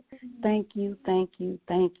thank you, thank you, thank you,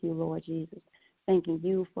 thank you, Lord Jesus. Thanking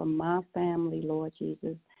you for my family, Lord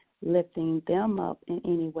Jesus, lifting them up in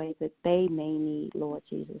any way that they may need, Lord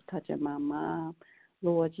Jesus, touching my mom,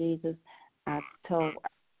 Lord Jesus. I told,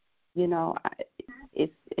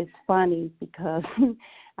 it's funny because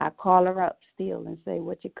I call her up still and say,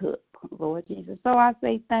 what you cook, Lord Jesus. So I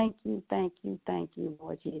say thank you, thank you, thank you,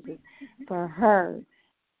 Lord Jesus, for her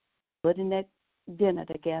putting that dinner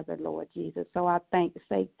together, Lord Jesus. So I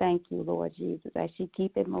say thank you, Lord Jesus, as she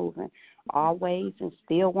keep it moving always and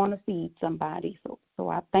still want to feed somebody. So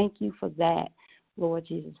I thank you for that, Lord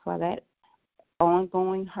Jesus, for that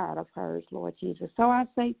ongoing heart of hers, Lord Jesus. So I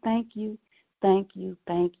say thank you, thank you,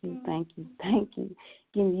 thank you, thank you, thank you.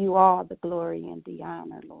 Giving you all the glory and the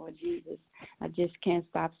honor, Lord Jesus. I just can't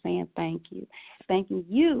stop saying thank you. Thanking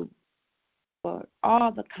you for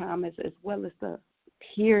all the comments as well as the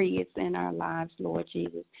periods in our lives, Lord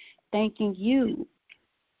Jesus. Thanking you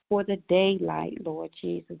for the daylight, Lord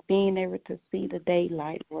Jesus, being able to see the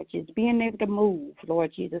daylight, Lord Jesus, being able to move,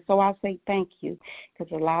 Lord Jesus. So I say thank you,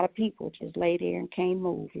 because a lot of people just lay there and can't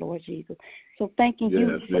move, Lord Jesus. So thanking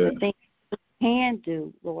you for the things we can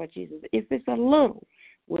do, Lord Jesus. If it's a little,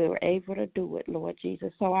 we're able to do it, Lord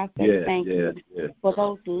Jesus. So I say thank you for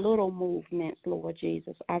those little movements, Lord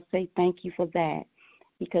Jesus. I say thank you for that,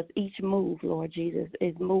 because each move, Lord Jesus,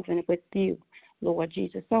 is moving with you, Lord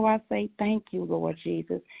Jesus. So I say thank you, Lord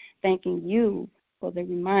Jesus, thanking you for the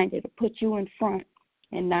reminder to put you in front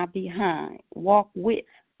and not behind. Walk with,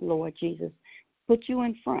 Lord Jesus. Put you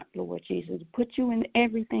in front, Lord Jesus. Put you in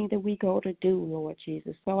everything that we go to do, Lord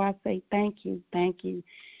Jesus. So I say thank you, thank you,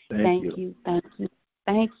 thank you, thank you,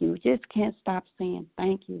 thank you. Just can't stop saying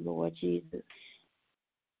thank you, Lord Jesus.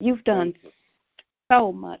 You've done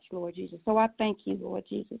so much, Lord Jesus. So I thank you, Lord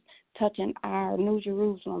Jesus, touching our New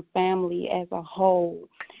Jerusalem family as a whole.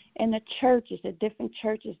 And the churches, the different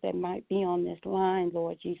churches that might be on this line,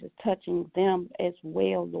 Lord Jesus, touching them as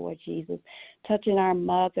well, Lord Jesus. Touching our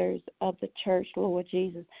mothers of the church, Lord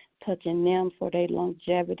Jesus, touching them for their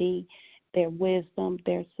longevity, their wisdom,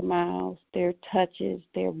 their smiles, their touches,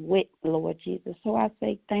 their wit, Lord Jesus. So I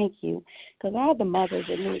say thank you, because all the mothers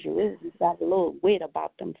in New Jerusalem got a little wit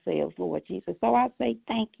about themselves, Lord Jesus. So I say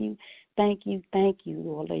thank you,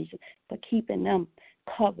 Lord Jesus, for keeping them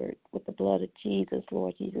covered with the blood of Jesus,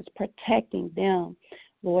 Lord Jesus, protecting them,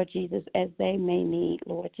 Lord Jesus, as they may need,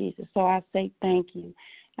 Lord Jesus. So I say thank you.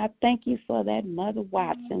 I thank you for that Mother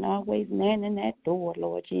Watson always manning that door,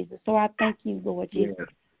 Lord Jesus. So I thank you, Lord Jesus,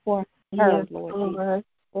 for her, Lord Jesus.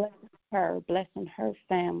 Blessing her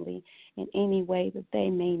family in any way that they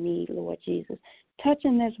may need, Lord Jesus.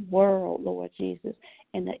 Touching this world, Lord Jesus,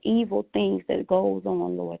 and the evil things that goes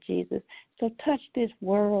on, Lord Jesus. So touch this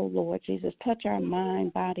world, Lord Jesus. Touch our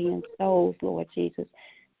mind, body, and souls, Lord Jesus.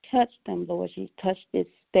 Touch them, Lord Jesus. Touch this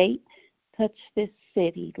state. Touch this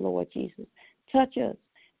city, Lord Jesus. Touch us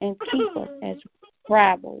and keep us as we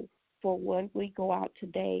travel for when we go out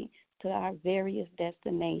today to our various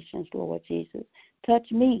destinations, Lord Jesus.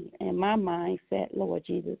 Touch me and my mindset, Lord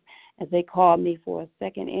Jesus, as they called me for a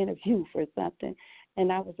second interview for something.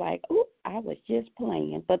 And I was like, oh, I was just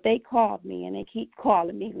playing. But they called me, and they keep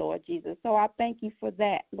calling me, Lord Jesus. So I thank you for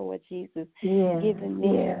that, Lord Jesus, giving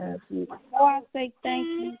me that. So I say thank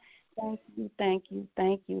you.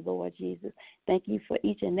 Thank you, Lord Jesus. Thank you for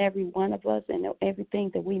each and every one of us and everything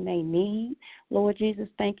that we may need. Lord Jesus,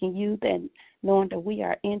 thanking you that knowing that we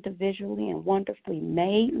are individually and wonderfully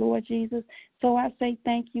made, Lord Jesus. So I say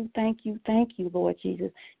thank you, Lord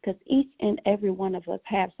Jesus, because each and every one of us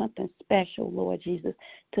have something special, Lord Jesus,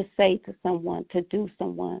 to say to someone, to do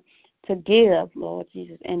someone, to give, Lord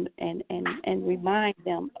Jesus, and remind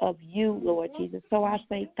them of you, Lord Jesus. So I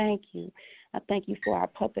say thank you. I thank you for our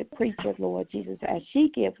puppet preacher, Lord Jesus, as she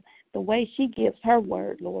gives, the way she gives her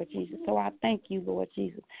word, Lord Jesus. So I thank you, Lord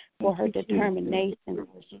Jesus, for her determination,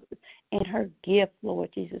 Lord Jesus, and her gift, Lord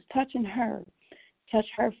Jesus, touching her. Touch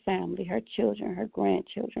her family, her children, her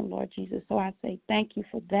grandchildren, Lord Jesus. So I say thank you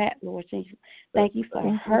for that, Lord Jesus. Thank you for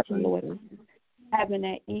her, Lord Jesus, having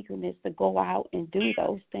that eagerness to go out and do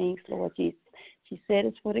those things, Lord Jesus. She said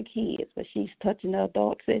it's for the kids, but she's touching the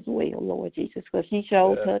adults as well, Lord Jesus, because she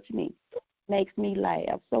sure touched me. Makes me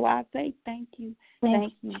laugh. So I say thank you,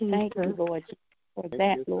 Lord Jesus, for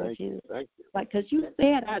that, Lord Jesus. Because you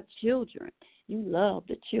said our children, you love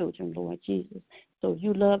the children, Lord Jesus. So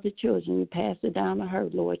you love the children, you pass it down to her,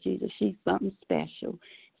 Lord Jesus. She's something special.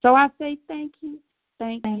 So I say thank you.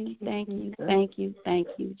 Thank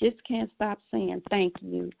you. Just can't stop saying thank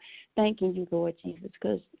you. Thanking you, Lord Jesus,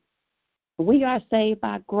 because we are saved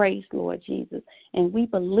by grace, Lord Jesus, and we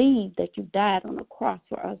believe that you died on the cross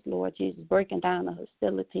for us, Lord Jesus, breaking down the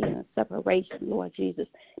hostility and the separation, Lord Jesus,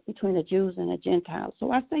 between the Jews and the Gentiles.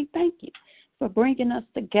 So I say thank you for bringing us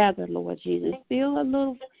together, Lord Jesus. Still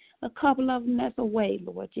a couple of them that's away,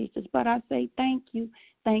 Lord Jesus, but I say thank you,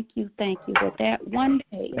 for that one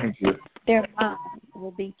day their mind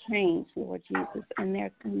will be changed, Lord Jesus, and their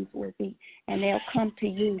things will be, and they'll come to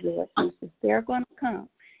you, Lord Jesus. They're going to come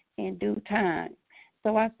in due time.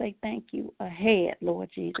 So I say thank you ahead, Lord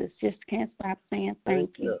Jesus. Just can't stop saying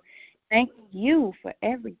thank you. Thank you for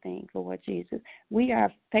everything, Lord Jesus. We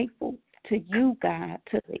are faithful to you, God,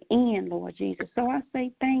 to the end, Lord Jesus. So I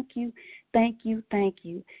say thank you.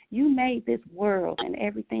 You made this world and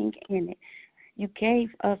everything in it. You gave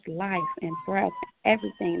us life and breath,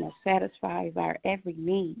 everything that satisfies our every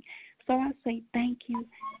need. So I say thank you.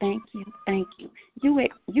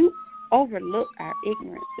 You overlook our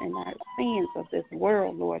ignorance and our sins of this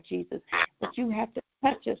world, Lord Jesus. But you have to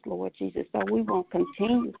touch us, Lord Jesus, so we won't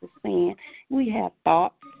continue to sin. We have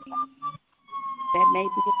thoughts that may be.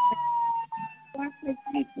 So I say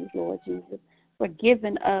thank you, Lord Jesus, for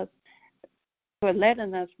giving us, for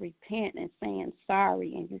letting us repent and saying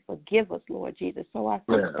sorry, and you forgive us, Lord Jesus. So I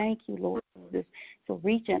say thank you, Lord Jesus, for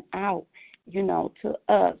reaching out, to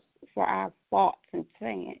us for our faults and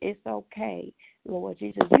saying it's okay, Lord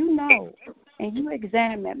Jesus. You know, and you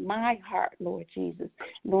examine my heart, Lord Jesus,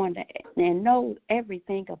 knowing that and know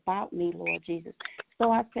everything about me, Lord Jesus.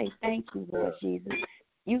 So I say thank you, Lord Jesus.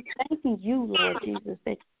 Thanking you, Lord Jesus,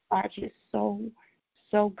 that you are just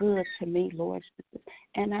so good to me, Lord Jesus.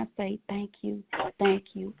 And I say thank you.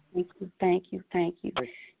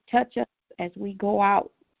 Touch us as we go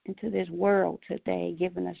out into this world today,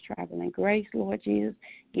 giving us traveling grace, Lord Jesus,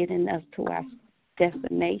 getting us to our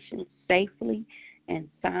destination safely and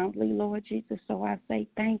soundly, Lord Jesus. So I say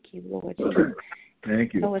thank you, Lord Jesus.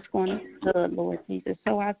 Thank you. So it's going to be good, Lord Jesus.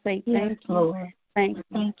 So I say thank you. Lord. Thank you.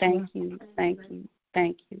 Thank you. Thank you.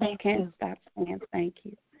 Thank you. I can't stop saying thank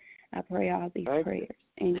you. I pray all these prayers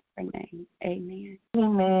in your name. Amen.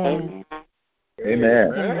 Amen. Amen.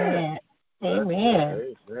 Amen. Amen.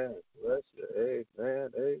 Amen. Bless you. Amen.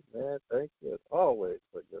 Amen. Thank you as always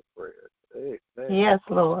for your prayers. Amen. Yes,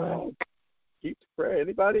 Lord. Keep praying.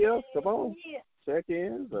 Anybody else? Come on. Check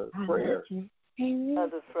in. Prayer.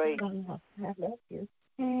 Brother Fraser. I love you.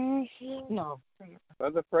 No.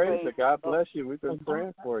 Brother Fraser, God bless you. We've been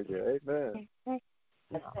praying for you. Amen. I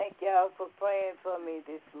thank y'all for praying for me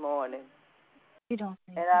this morning. You don't.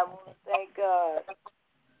 And I want to thank God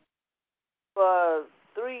for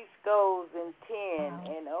 70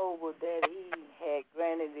 and over that He had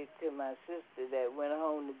granted it to my sister that went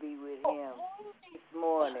home to be with Him this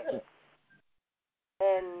morning.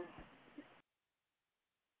 And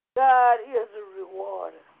God is a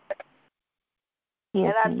rewarder.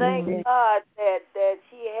 Yes, and I thank God that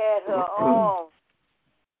she had her own,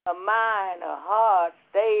 her mind, her heart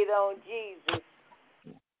stayed on Jesus.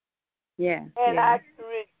 Yeah. And I can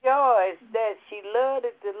rejoice that she loved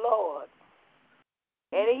the Lord.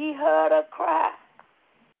 And He heard her cry.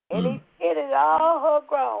 And He did it all her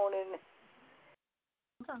groaning.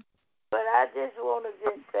 But I just want to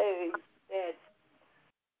just say that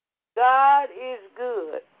God is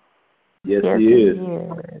good. Yes, He is.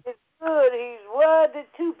 He's good. He's worthy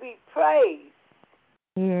to be praised.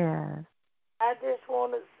 Yes. I just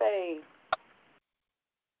want to say,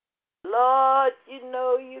 Lord, you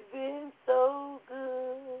know you've been so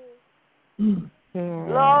good. Yes.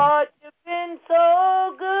 Lord, you've been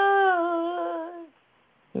so good.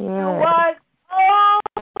 Yes. You watched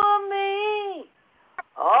over me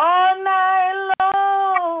all night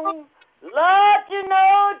long. Lord, you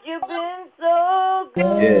know you've been so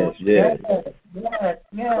good. Yes.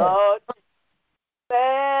 Lord, you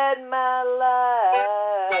spared my life.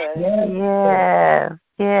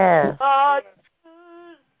 Yes. Lord,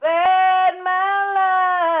 you spared my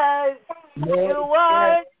life. You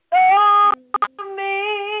watched over me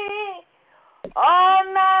all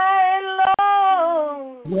night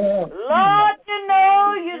long. Lord, you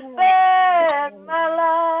know you spared my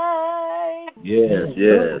life. Yes.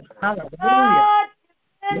 Lord,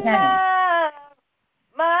 you've been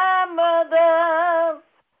my mother.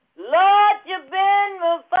 Lord, you've been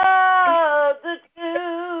my father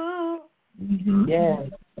too. Yes.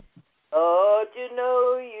 Lord, you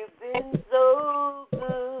know you've been so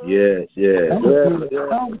good. Yes. So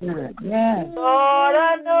good. Yes. Lord,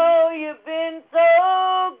 I know you've been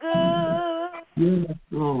so good. Yes,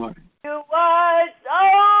 Lord. You watched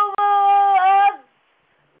over us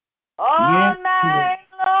all night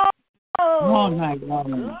long. All night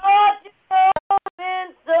long. Lord, you know you've been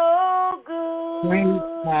so good. Praise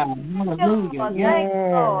God. Hallelujah. Thank you,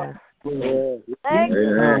 Lord. Thank you,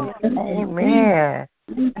 Lord. Amen.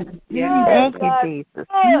 Yes. Thank you, Jesus.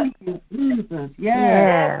 Thank you, Jesus.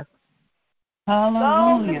 Yes.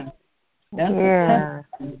 Hallelujah. That's Yes.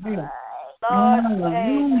 Lord,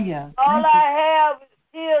 hallelujah. All I have is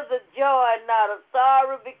tears of joy, not of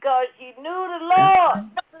sorrow, because she knew the Lord.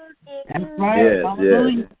 That's right.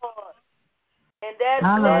 Hallelujah. And that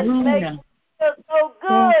makes me feel so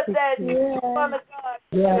good that in front of God.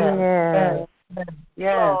 Yes.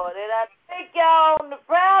 Lord. And I thank y'all on the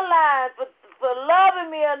prayer line for loving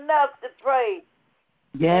me enough to pray.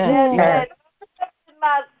 Yes. That touches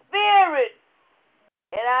my spirit.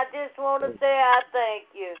 And I just want to say I thank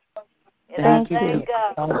you. And Thank I thank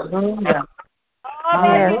God.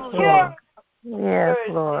 Hallelujah. Yes,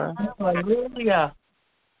 Lord. Hallelujah.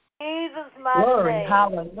 Jesus, my Glory. name.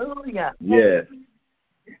 Hallelujah. Yes.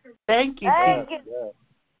 Thank you, Thank Jesus. you.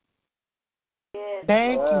 Yes.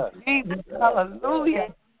 Thank you, Jesus.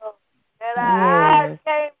 Hallelujah. And I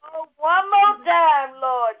came home one more time,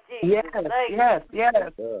 Lord Jesus. Yes.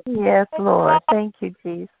 Yes, Lord. Thank you,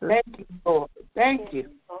 Jesus. Thank you, Lord. Thank you.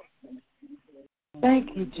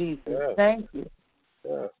 Thank you, Jesus. Thank you.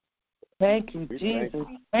 Thank you, Jesus.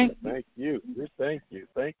 Thank you. We thank you.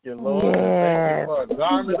 Thank you, Lord. Yes. Thank you for a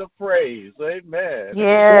garment of praise. Amen.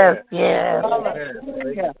 Yes. Amen.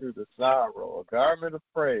 Take you through the sorrow. A garment of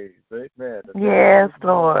praise. Amen. Yes,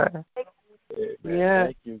 Lord. Amen. Yes.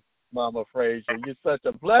 Thank you, Mama Frazier. You're such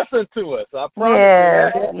a blessing to us. I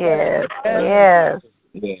promise you. Yes.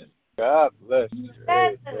 God bless you.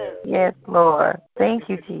 Amen. Yes, Lord. Thank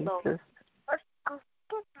you, Jesus.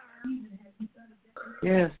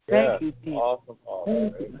 Yes, thank you, Jesus. Awesome.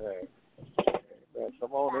 Amen.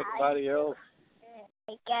 Come on, anybody else?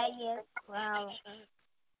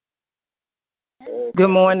 Good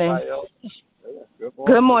morning.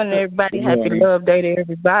 Good morning, everybody. Happy Love Day to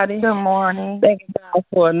everybody. Good morning. Thank God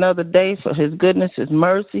for another day, for his goodness, his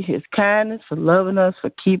mercy, his kindness, for loving us, for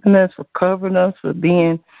keeping us, for covering us, for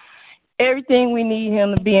being everything we need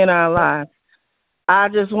him to be in our lives. I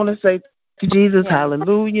just want to say to Jesus,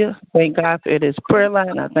 hallelujah. Thank God for this prayer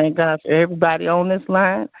line. I thank God for everybody on this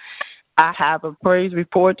line. I have a praise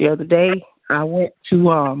report. The other day, I went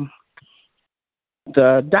to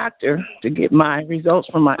the doctor to get my results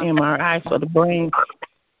from my MRI for the brain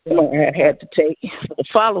I had to take for the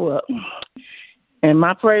follow-up. And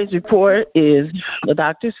my praise report is the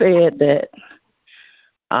doctor said that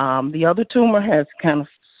the other tumor has kind of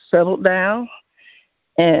settled down,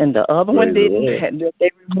 and the other one didn't. That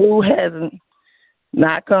they removed hasn't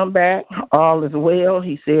not come back. All is well.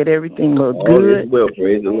 He said everything looked good. All is well.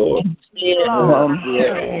 Praise the Lord.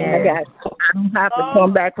 I don't have to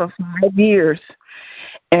come back for 5 years.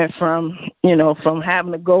 And from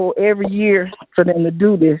having to go every year for them to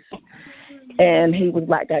do this. And he was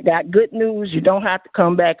like, I got good news. You don't have to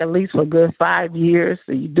come back at least for a good 5 years.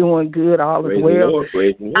 So you're doing good. All is well.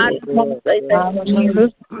 I just want to say thank you,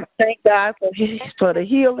 Jesus. Thank God for the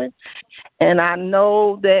healing. And I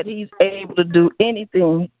know that he's able to do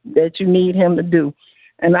anything that you need him to do.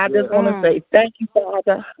 And I just want to say thank you,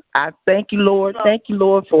 Father. I thank you, Lord. Thank you,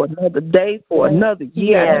 Lord, for another day, for another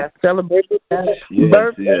year. I celebrated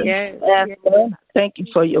birthday. Thank you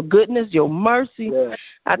for your goodness, your mercy.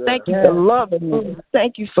 I thank you for loving me.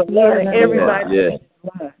 Thank you for loving everybody.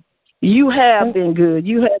 You have been good.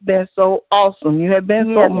 You have been so awesome. You have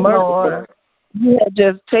been so merciful. You have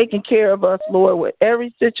just taken care of us, Lord, with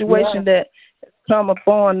every situation that come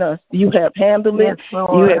upon us. You have handled it.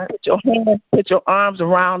 You have put your hands, put your arms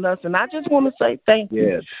around us. And I just want to say thank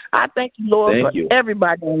you. I thank you, Lord, for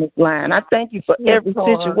everybody on this line. I thank you for every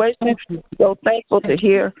situation. So thankful to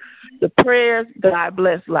hear the prayers. God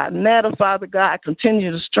bless Lynetta, Father God.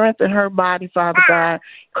 Continue to strengthen her body, Father God.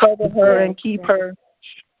 Cover her and keep her.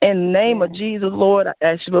 In the name of Jesus, Lord, I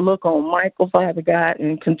ask you to look on Michael, Father God,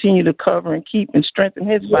 and continue to cover and keep and strengthen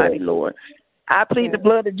his body, Lord. I plead the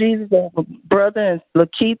blood of Jesus over brother and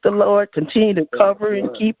Lakeitha, Lord. Continue to cover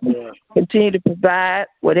and keep him. Continue to provide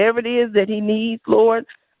whatever it is that he needs, Lord.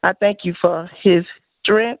 I thank you for his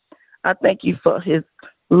strength. I thank you for his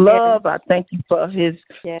love. I thank you for his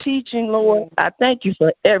teaching, Lord. I thank you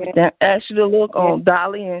for everything. I ask you to look on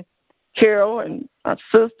Dolly and Carol and my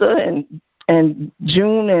sister and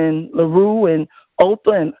June and LaRue and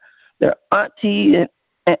Otha and their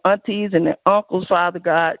aunties and their uncles, Father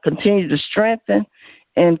God. Continue to strengthen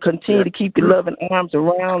and continue to keep your loving arms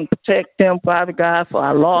around and protect them, Father God, for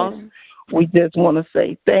our loss. We just want to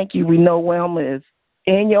say thank you. We know Wilma is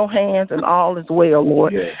in your hands and all is well,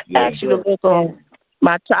 Lord. Ask you to look on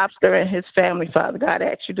my Topster and his family, Father God.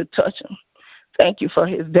 Ask you to touch him. Thank you for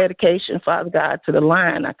his dedication, Father God, to the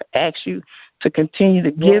line. I ask you to continue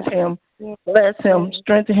to give him, bless him,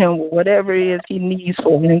 strengthen him with whatever it is he needs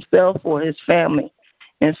for himself, for his family,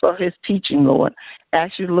 and for his teaching, Lord.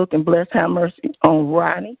 Ask you to look and bless, have mercy on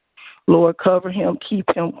Ronnie. Lord, cover him, keep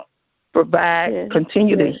him, provide,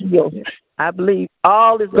 continue to heal. I believe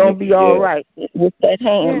all is going to be all right with that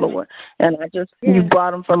hand, Lord. And you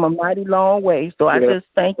brought him from a mighty long way. So I just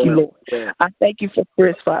thank you, Lord. I thank you for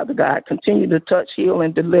Chris, Father God. Continue to touch, heal,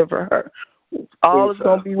 and deliver her. All is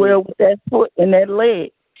going to be well with that foot and that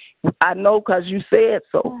leg. I know because you said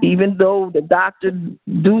so. Even though the doctor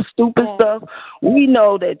do stupid stuff, we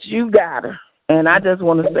know that you got her. And I just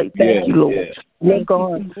want to say thank you, Lord. Look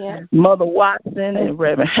on Mother Watson and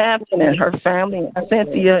Reverend Hampton and her family, and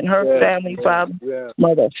Cynthia and her family, Father.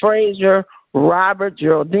 Mother Frazier, Robert,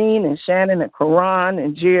 Geraldine, and Shannon, and Karan,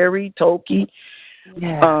 and Jerry, Toki.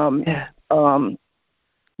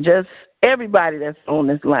 Just everybody that's on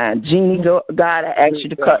this line. Jeannie, God, I ask you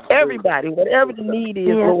to cut everybody, whatever the need is,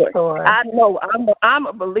 Lord. I know I'm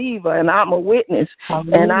a believer and I'm a witness,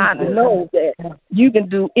 and I know that you can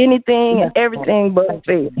do anything and everything but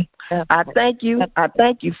fail. I thank you. I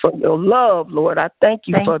thank you for your love, Lord. I thank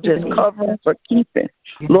you for just covering, for keeping.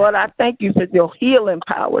 Lord, I thank you for your healing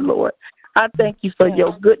power, Lord. I thank you for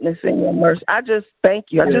your goodness and your mercy. I just thank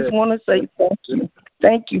you. I just want to say thank you.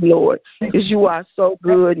 Thank you, Lord, because you are so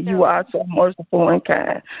good. You are so merciful and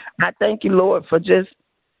kind. I thank you, Lord, for just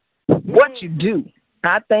what you do.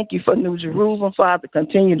 I thank you for New Jerusalem, Father.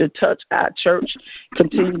 Continue to touch our church.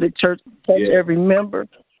 Continue to touch every member,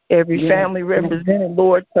 every family represented.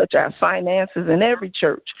 Lord, touch our finances and every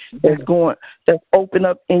church that's open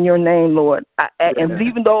up in your name, Lord. And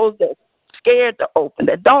even those that scared to open,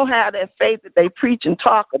 that don't have that faith that they preach and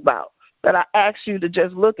talk about. But I ask you to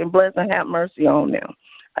just look and bless and have mercy on them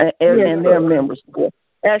and their members.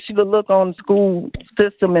 ask you to look on the school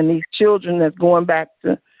system and these children that's going back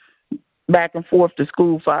and forth to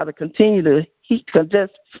school, Father. Continue to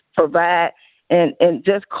just provide and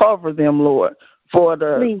just cover them, Lord, for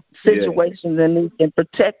the situations and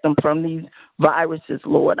protect them from these viruses,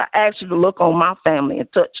 Lord. I ask you to look on my family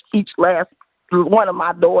and touch each last one of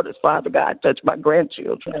my daughters, Father God. Touch my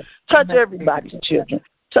grandchildren. Touch everybody's children.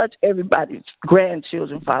 Touch everybody's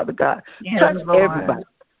grandchildren, Father God. Touch everybody.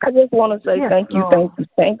 I just want to say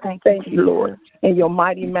thank you, Lord. In your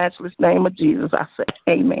mighty, matchless name of Jesus, I say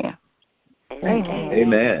amen.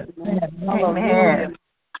 Amen. Amen.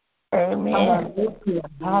 Amen.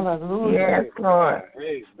 Hallelujah. Yes, Lord.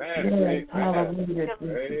 Amen. Hallelujah.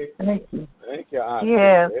 Thank you.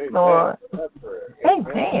 Yes, Lord.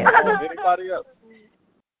 Amen. Anybody else?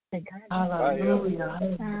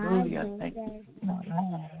 Hallelujah. Hallelujah. Thank you.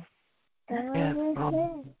 Yes,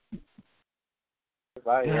 Lord.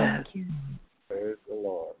 Yes. Praise the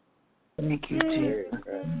Lord. Thank you, Jesus.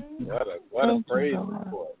 What a praise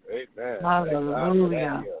report. Amen.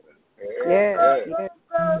 Hallelujah. Yes. Amen.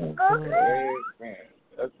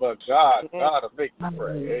 That's what God will make you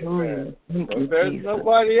pray. Amen. So if there's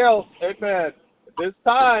nobody else, amen, at this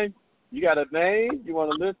time, you got a name, you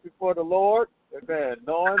want to lift before the Lord, amen,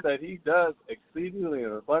 knowing that he does exceedingly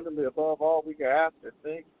and abundantly above all we can ask or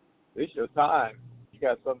think. This is your time. You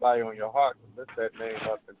got somebody on your heart to lift that name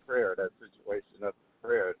up in prayer, that situation up in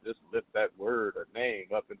prayer. Just lift that word or name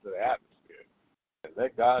up into the atmosphere. And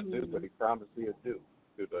let God do what he promised he'll do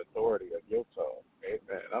through the authority of your tongue.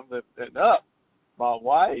 Amen. I'm lifting up my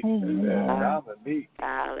wife, amen, Dominique.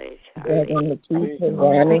 Christian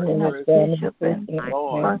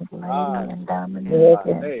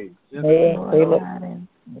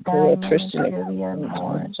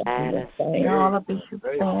and all of Bishop's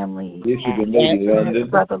family,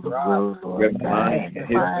 Brother LaRue, Lord God,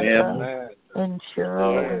 and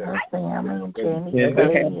Cheryl and her family, and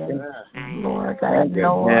Jamie, and Lord God,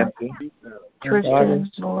 Noah,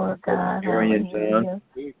 Tristan, Lord God, hallelujah.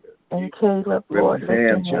 And Caleb, Lord,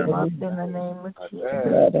 lifting him up in the name of Jesus.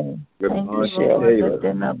 Thank you, Lord,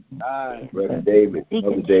 lifting up Brother David,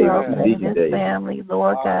 Deacon Shelton and his family,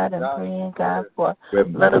 Lord God, and praying, God, for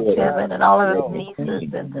little Kevin and all of his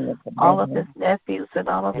nieces and all of his nephews and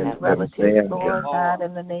all of his relatives, Lord God,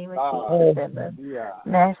 in the name of Jesus, and the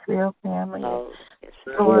Nashville family,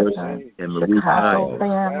 Lord God, Chicago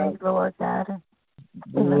family, Lord God,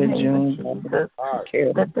 in the name of Jesus,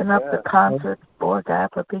 lifting up the concert, Lord God,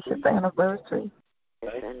 for Bishop's anniversary.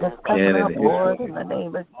 That's coming up, Lord, in the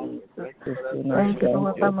name of Jesus. Thank you,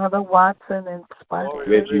 Lord, for Mother Watson and Sparky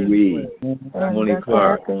Reggie Reed, Tony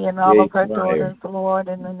Clark, and all of her daughters, Lord,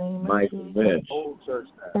 in the name of Jesus.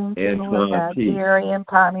 Thank you, Lord God, Jerry and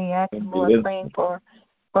Pontiac, Lord, praying for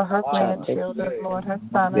her grandchildren, Lord, her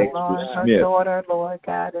son-in-law, and her daughter, Lord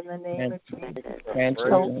God, in the name of Jesus.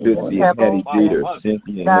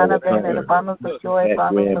 Donovan and Abundance of Joy,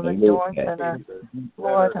 Abundance of Endurance, and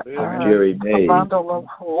Lord, a bundle of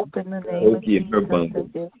hope in the name of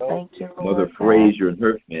Jesus. Thank you, Lord. Mother Frazier and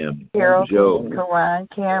her family. Carol, Joe, Karan,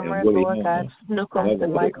 Cameron, Lord God, Snookums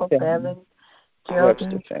and Michael Bevin,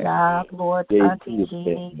 Geraldine's job, Lord, Auntie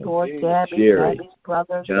Jeannie, Lord, Gabby's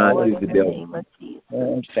brother, Lord, in the name of Jesus.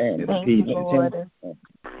 Thank you, Lord.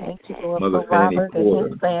 Thank you, Lord, for Robert and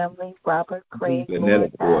his family, Robert, Craig,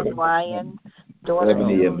 Lord God, Ryan, daughter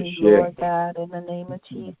Julie, Lord God, in the name of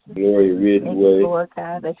Jesus. Gloria Ridgeway, Lord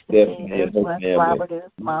God, that you continue to bless Robert and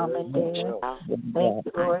his mom and dad. Thank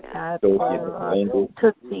you, Lord God, for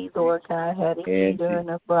Tootsie, Lord God, Hattie Peter and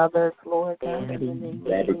her brothers, Lord God, in the name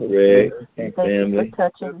of Jesus. Craig, thank you for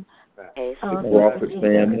touching the Crawford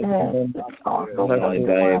family,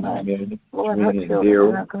 Lord, her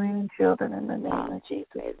children, her grandchildren, in the name of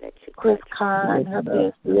Jesus. Chris Carr and her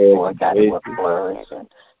business, Lord God, will flourish, and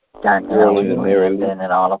Darnell and Brandon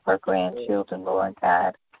and all of her grandchildren, Lord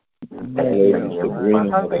God. Thank you for healing for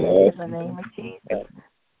her in the name of Jesus.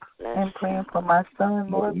 And praying for my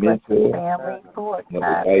son, Lord, bless his family, Lord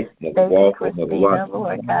God. David, Christina,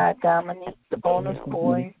 Lord God, Dominique, the bonus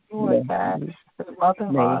boys, Lord God, his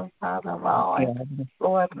mother-in-law and father-in-law, and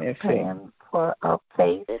Lord, praying for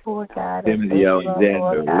faith, Lord God, and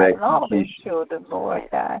Lord God, and all of his children, Lord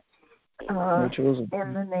God. In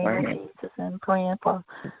the name of Jesus, and praying, Lord,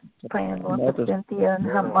 for Cynthia and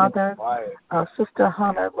her mother, Sister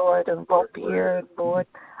Hunter, Lord, and both Pierre, Lord,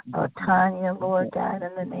 Tanya, Lord God,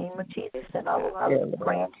 in the name of Jesus, and all of our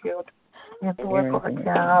grandchildren. And Lord, for her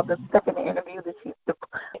child, the second interview that she's to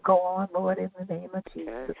go on, Lord, in the name of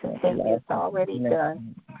Jesus. And Cynthia's already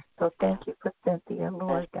done. So thank you for Cynthia,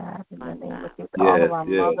 Lord God, in the name of Jesus. All of our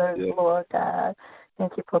mothers, Lord God,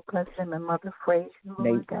 Thank you for blessing my mother Frazier,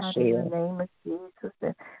 Lord God, in the name of Jesus.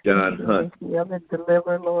 And John Hunt. Heal and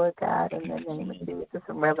deliver, Lord God, in the name of Jesus.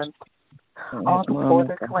 And Reverend all the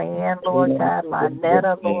Porter clan, Lord God,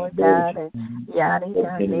 Lynetta, Lord God, and Yanni,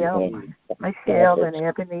 Danielle, Michelle, and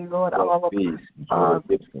Ebony, Lord, all of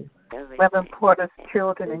Reverend Porter's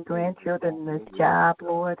children and grandchildren in this job,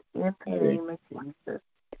 Lord, in the name of Jesus.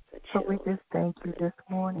 So we just thank you this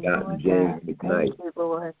morning, Lord God. Thank you,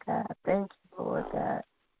 Lord God. Thank you, Lord God.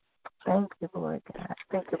 Thank you, Lord God.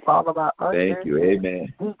 Thank you for all of our ushers. Thank you,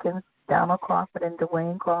 amen. Deacons, Donald Crawford and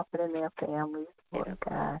Dwayne Crawford and their families, Lord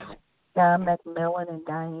God. John McMillan and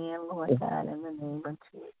Diane, Lord God, in the name of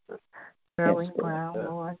Jesus. Shirley Brown,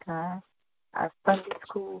 Lord God. Our Sunday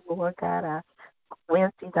school, Lord God. Our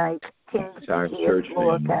Wednesday night kids,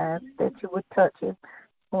 Lord God, that you would touch it.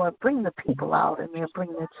 Lord, bring the people out and they'll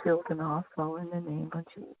bring their children also in the name of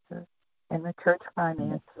Jesus. And the church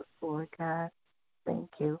finances, Lord God. Thank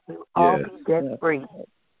you. We will all be debt free.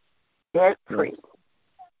 Debt free.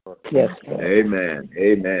 Yes. Amen.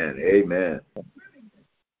 Amen. Amen.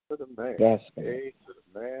 To the man. Yes. A to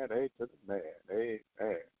the man. A to the man.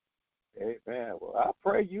 Amen. Amen. Well, I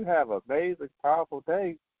pray you have an amazing, powerful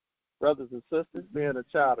day, brothers and sisters. Being a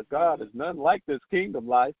child of God is nothing like this kingdom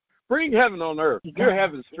life. Bring heaven on earth. You're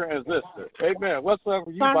heaven's transistor. Amen.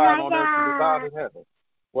 Whatsoever you bind on earth shall be bound in heaven.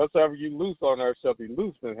 Whatsoever you loose on earth shall be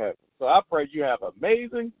loosed in heaven. So I pray you have an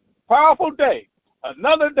amazing, powerful day,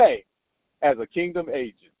 another day as a kingdom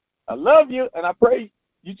agent. I love you, and I pray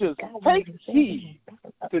you just take heed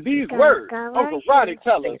to these words Uncle Ronnie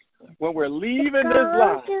tell us when we're leaving this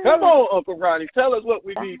life. Come on, Uncle Ronnie, tell us what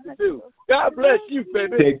we need to do. God bless you,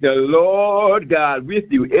 baby. Take the Lord God with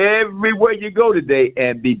you everywhere you go today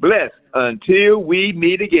and be blessed until we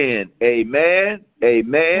meet again. Amen,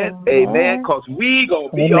 amen, amen, because we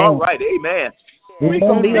going to be all right. Amen. We're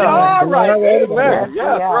going to be all right. Amen.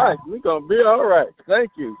 Yes, right. We're going to be all right.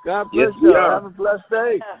 Thank you. God bless you. Have a blessed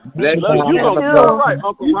day. Bless you. You're going to be all right,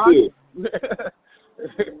 Uncle Ronnie.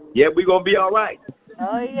 Yeah, we're going to be all right.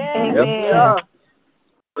 Oh, yeah. Amen.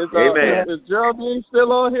 Amen. Is Geraldine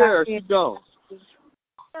still on here or she gone?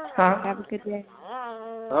 Have a good day.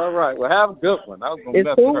 All right. Well, have a good one. I was going to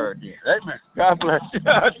mess with her again. Amen. God bless you,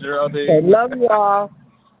 Geraldine. I love you all.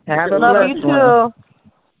 Have a love you blessed one. too.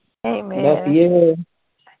 Amen. Love you.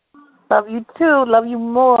 Love you too. Love you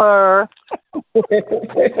more.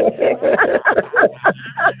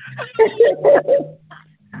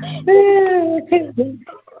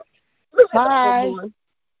 Bye.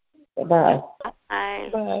 Bye. Bye.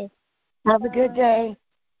 Bye. Have a good day.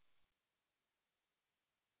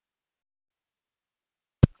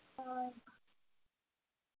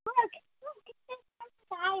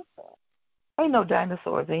 Ain't no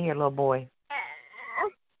dinosaurs in here, little boy.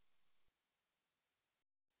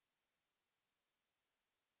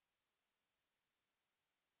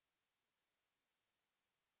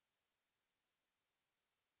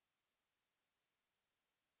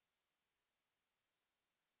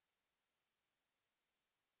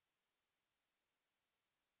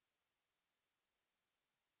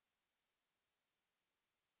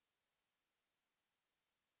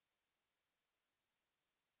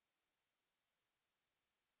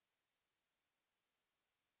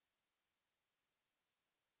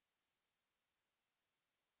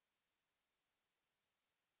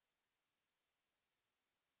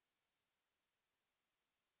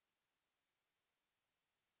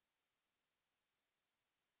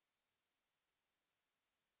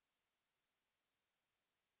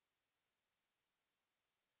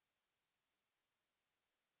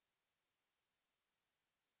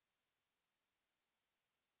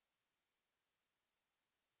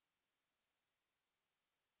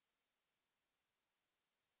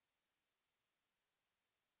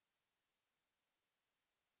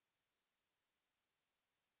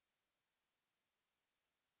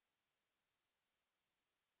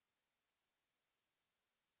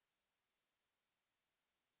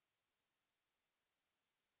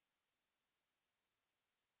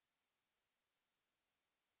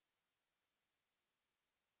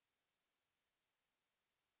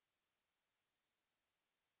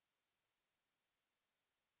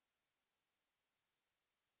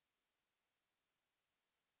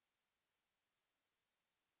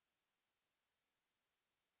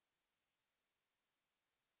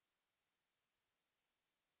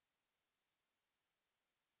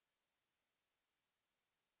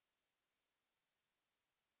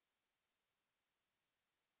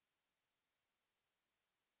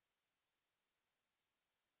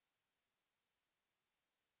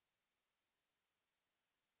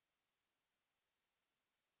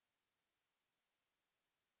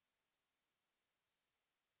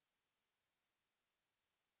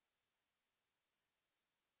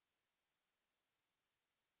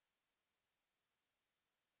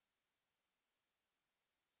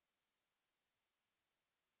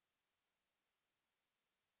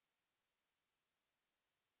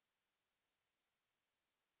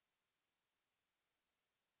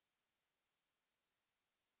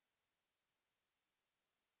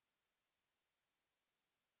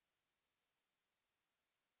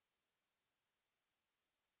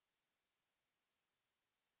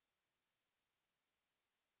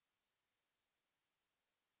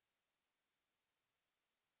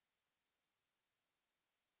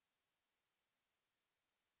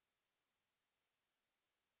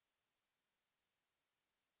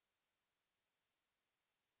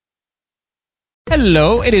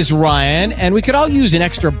 Hello, it is Ryan, and we could all use an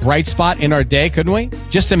extra bright spot in our day, couldn't we?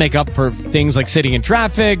 Just to make up for things like sitting in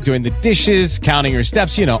traffic, doing the dishes, counting your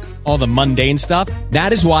steps, you know, all the mundane stuff.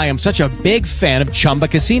 That is why I'm such a big fan of Chumba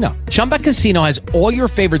Casino. Chumba Casino has all your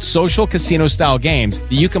favorite social casino-style games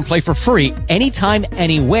that you can play for free anytime,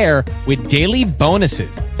 anywhere with daily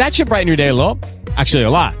bonuses. That should brighten your day a little. Actually, a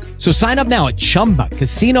lot. So sign up now at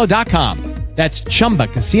ChumbaCasino.com. That's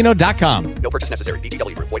ChumbaCasino.com. No purchase necessary.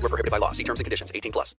 VGW Group. Void where prohibited by law. See terms and conditions. 18+.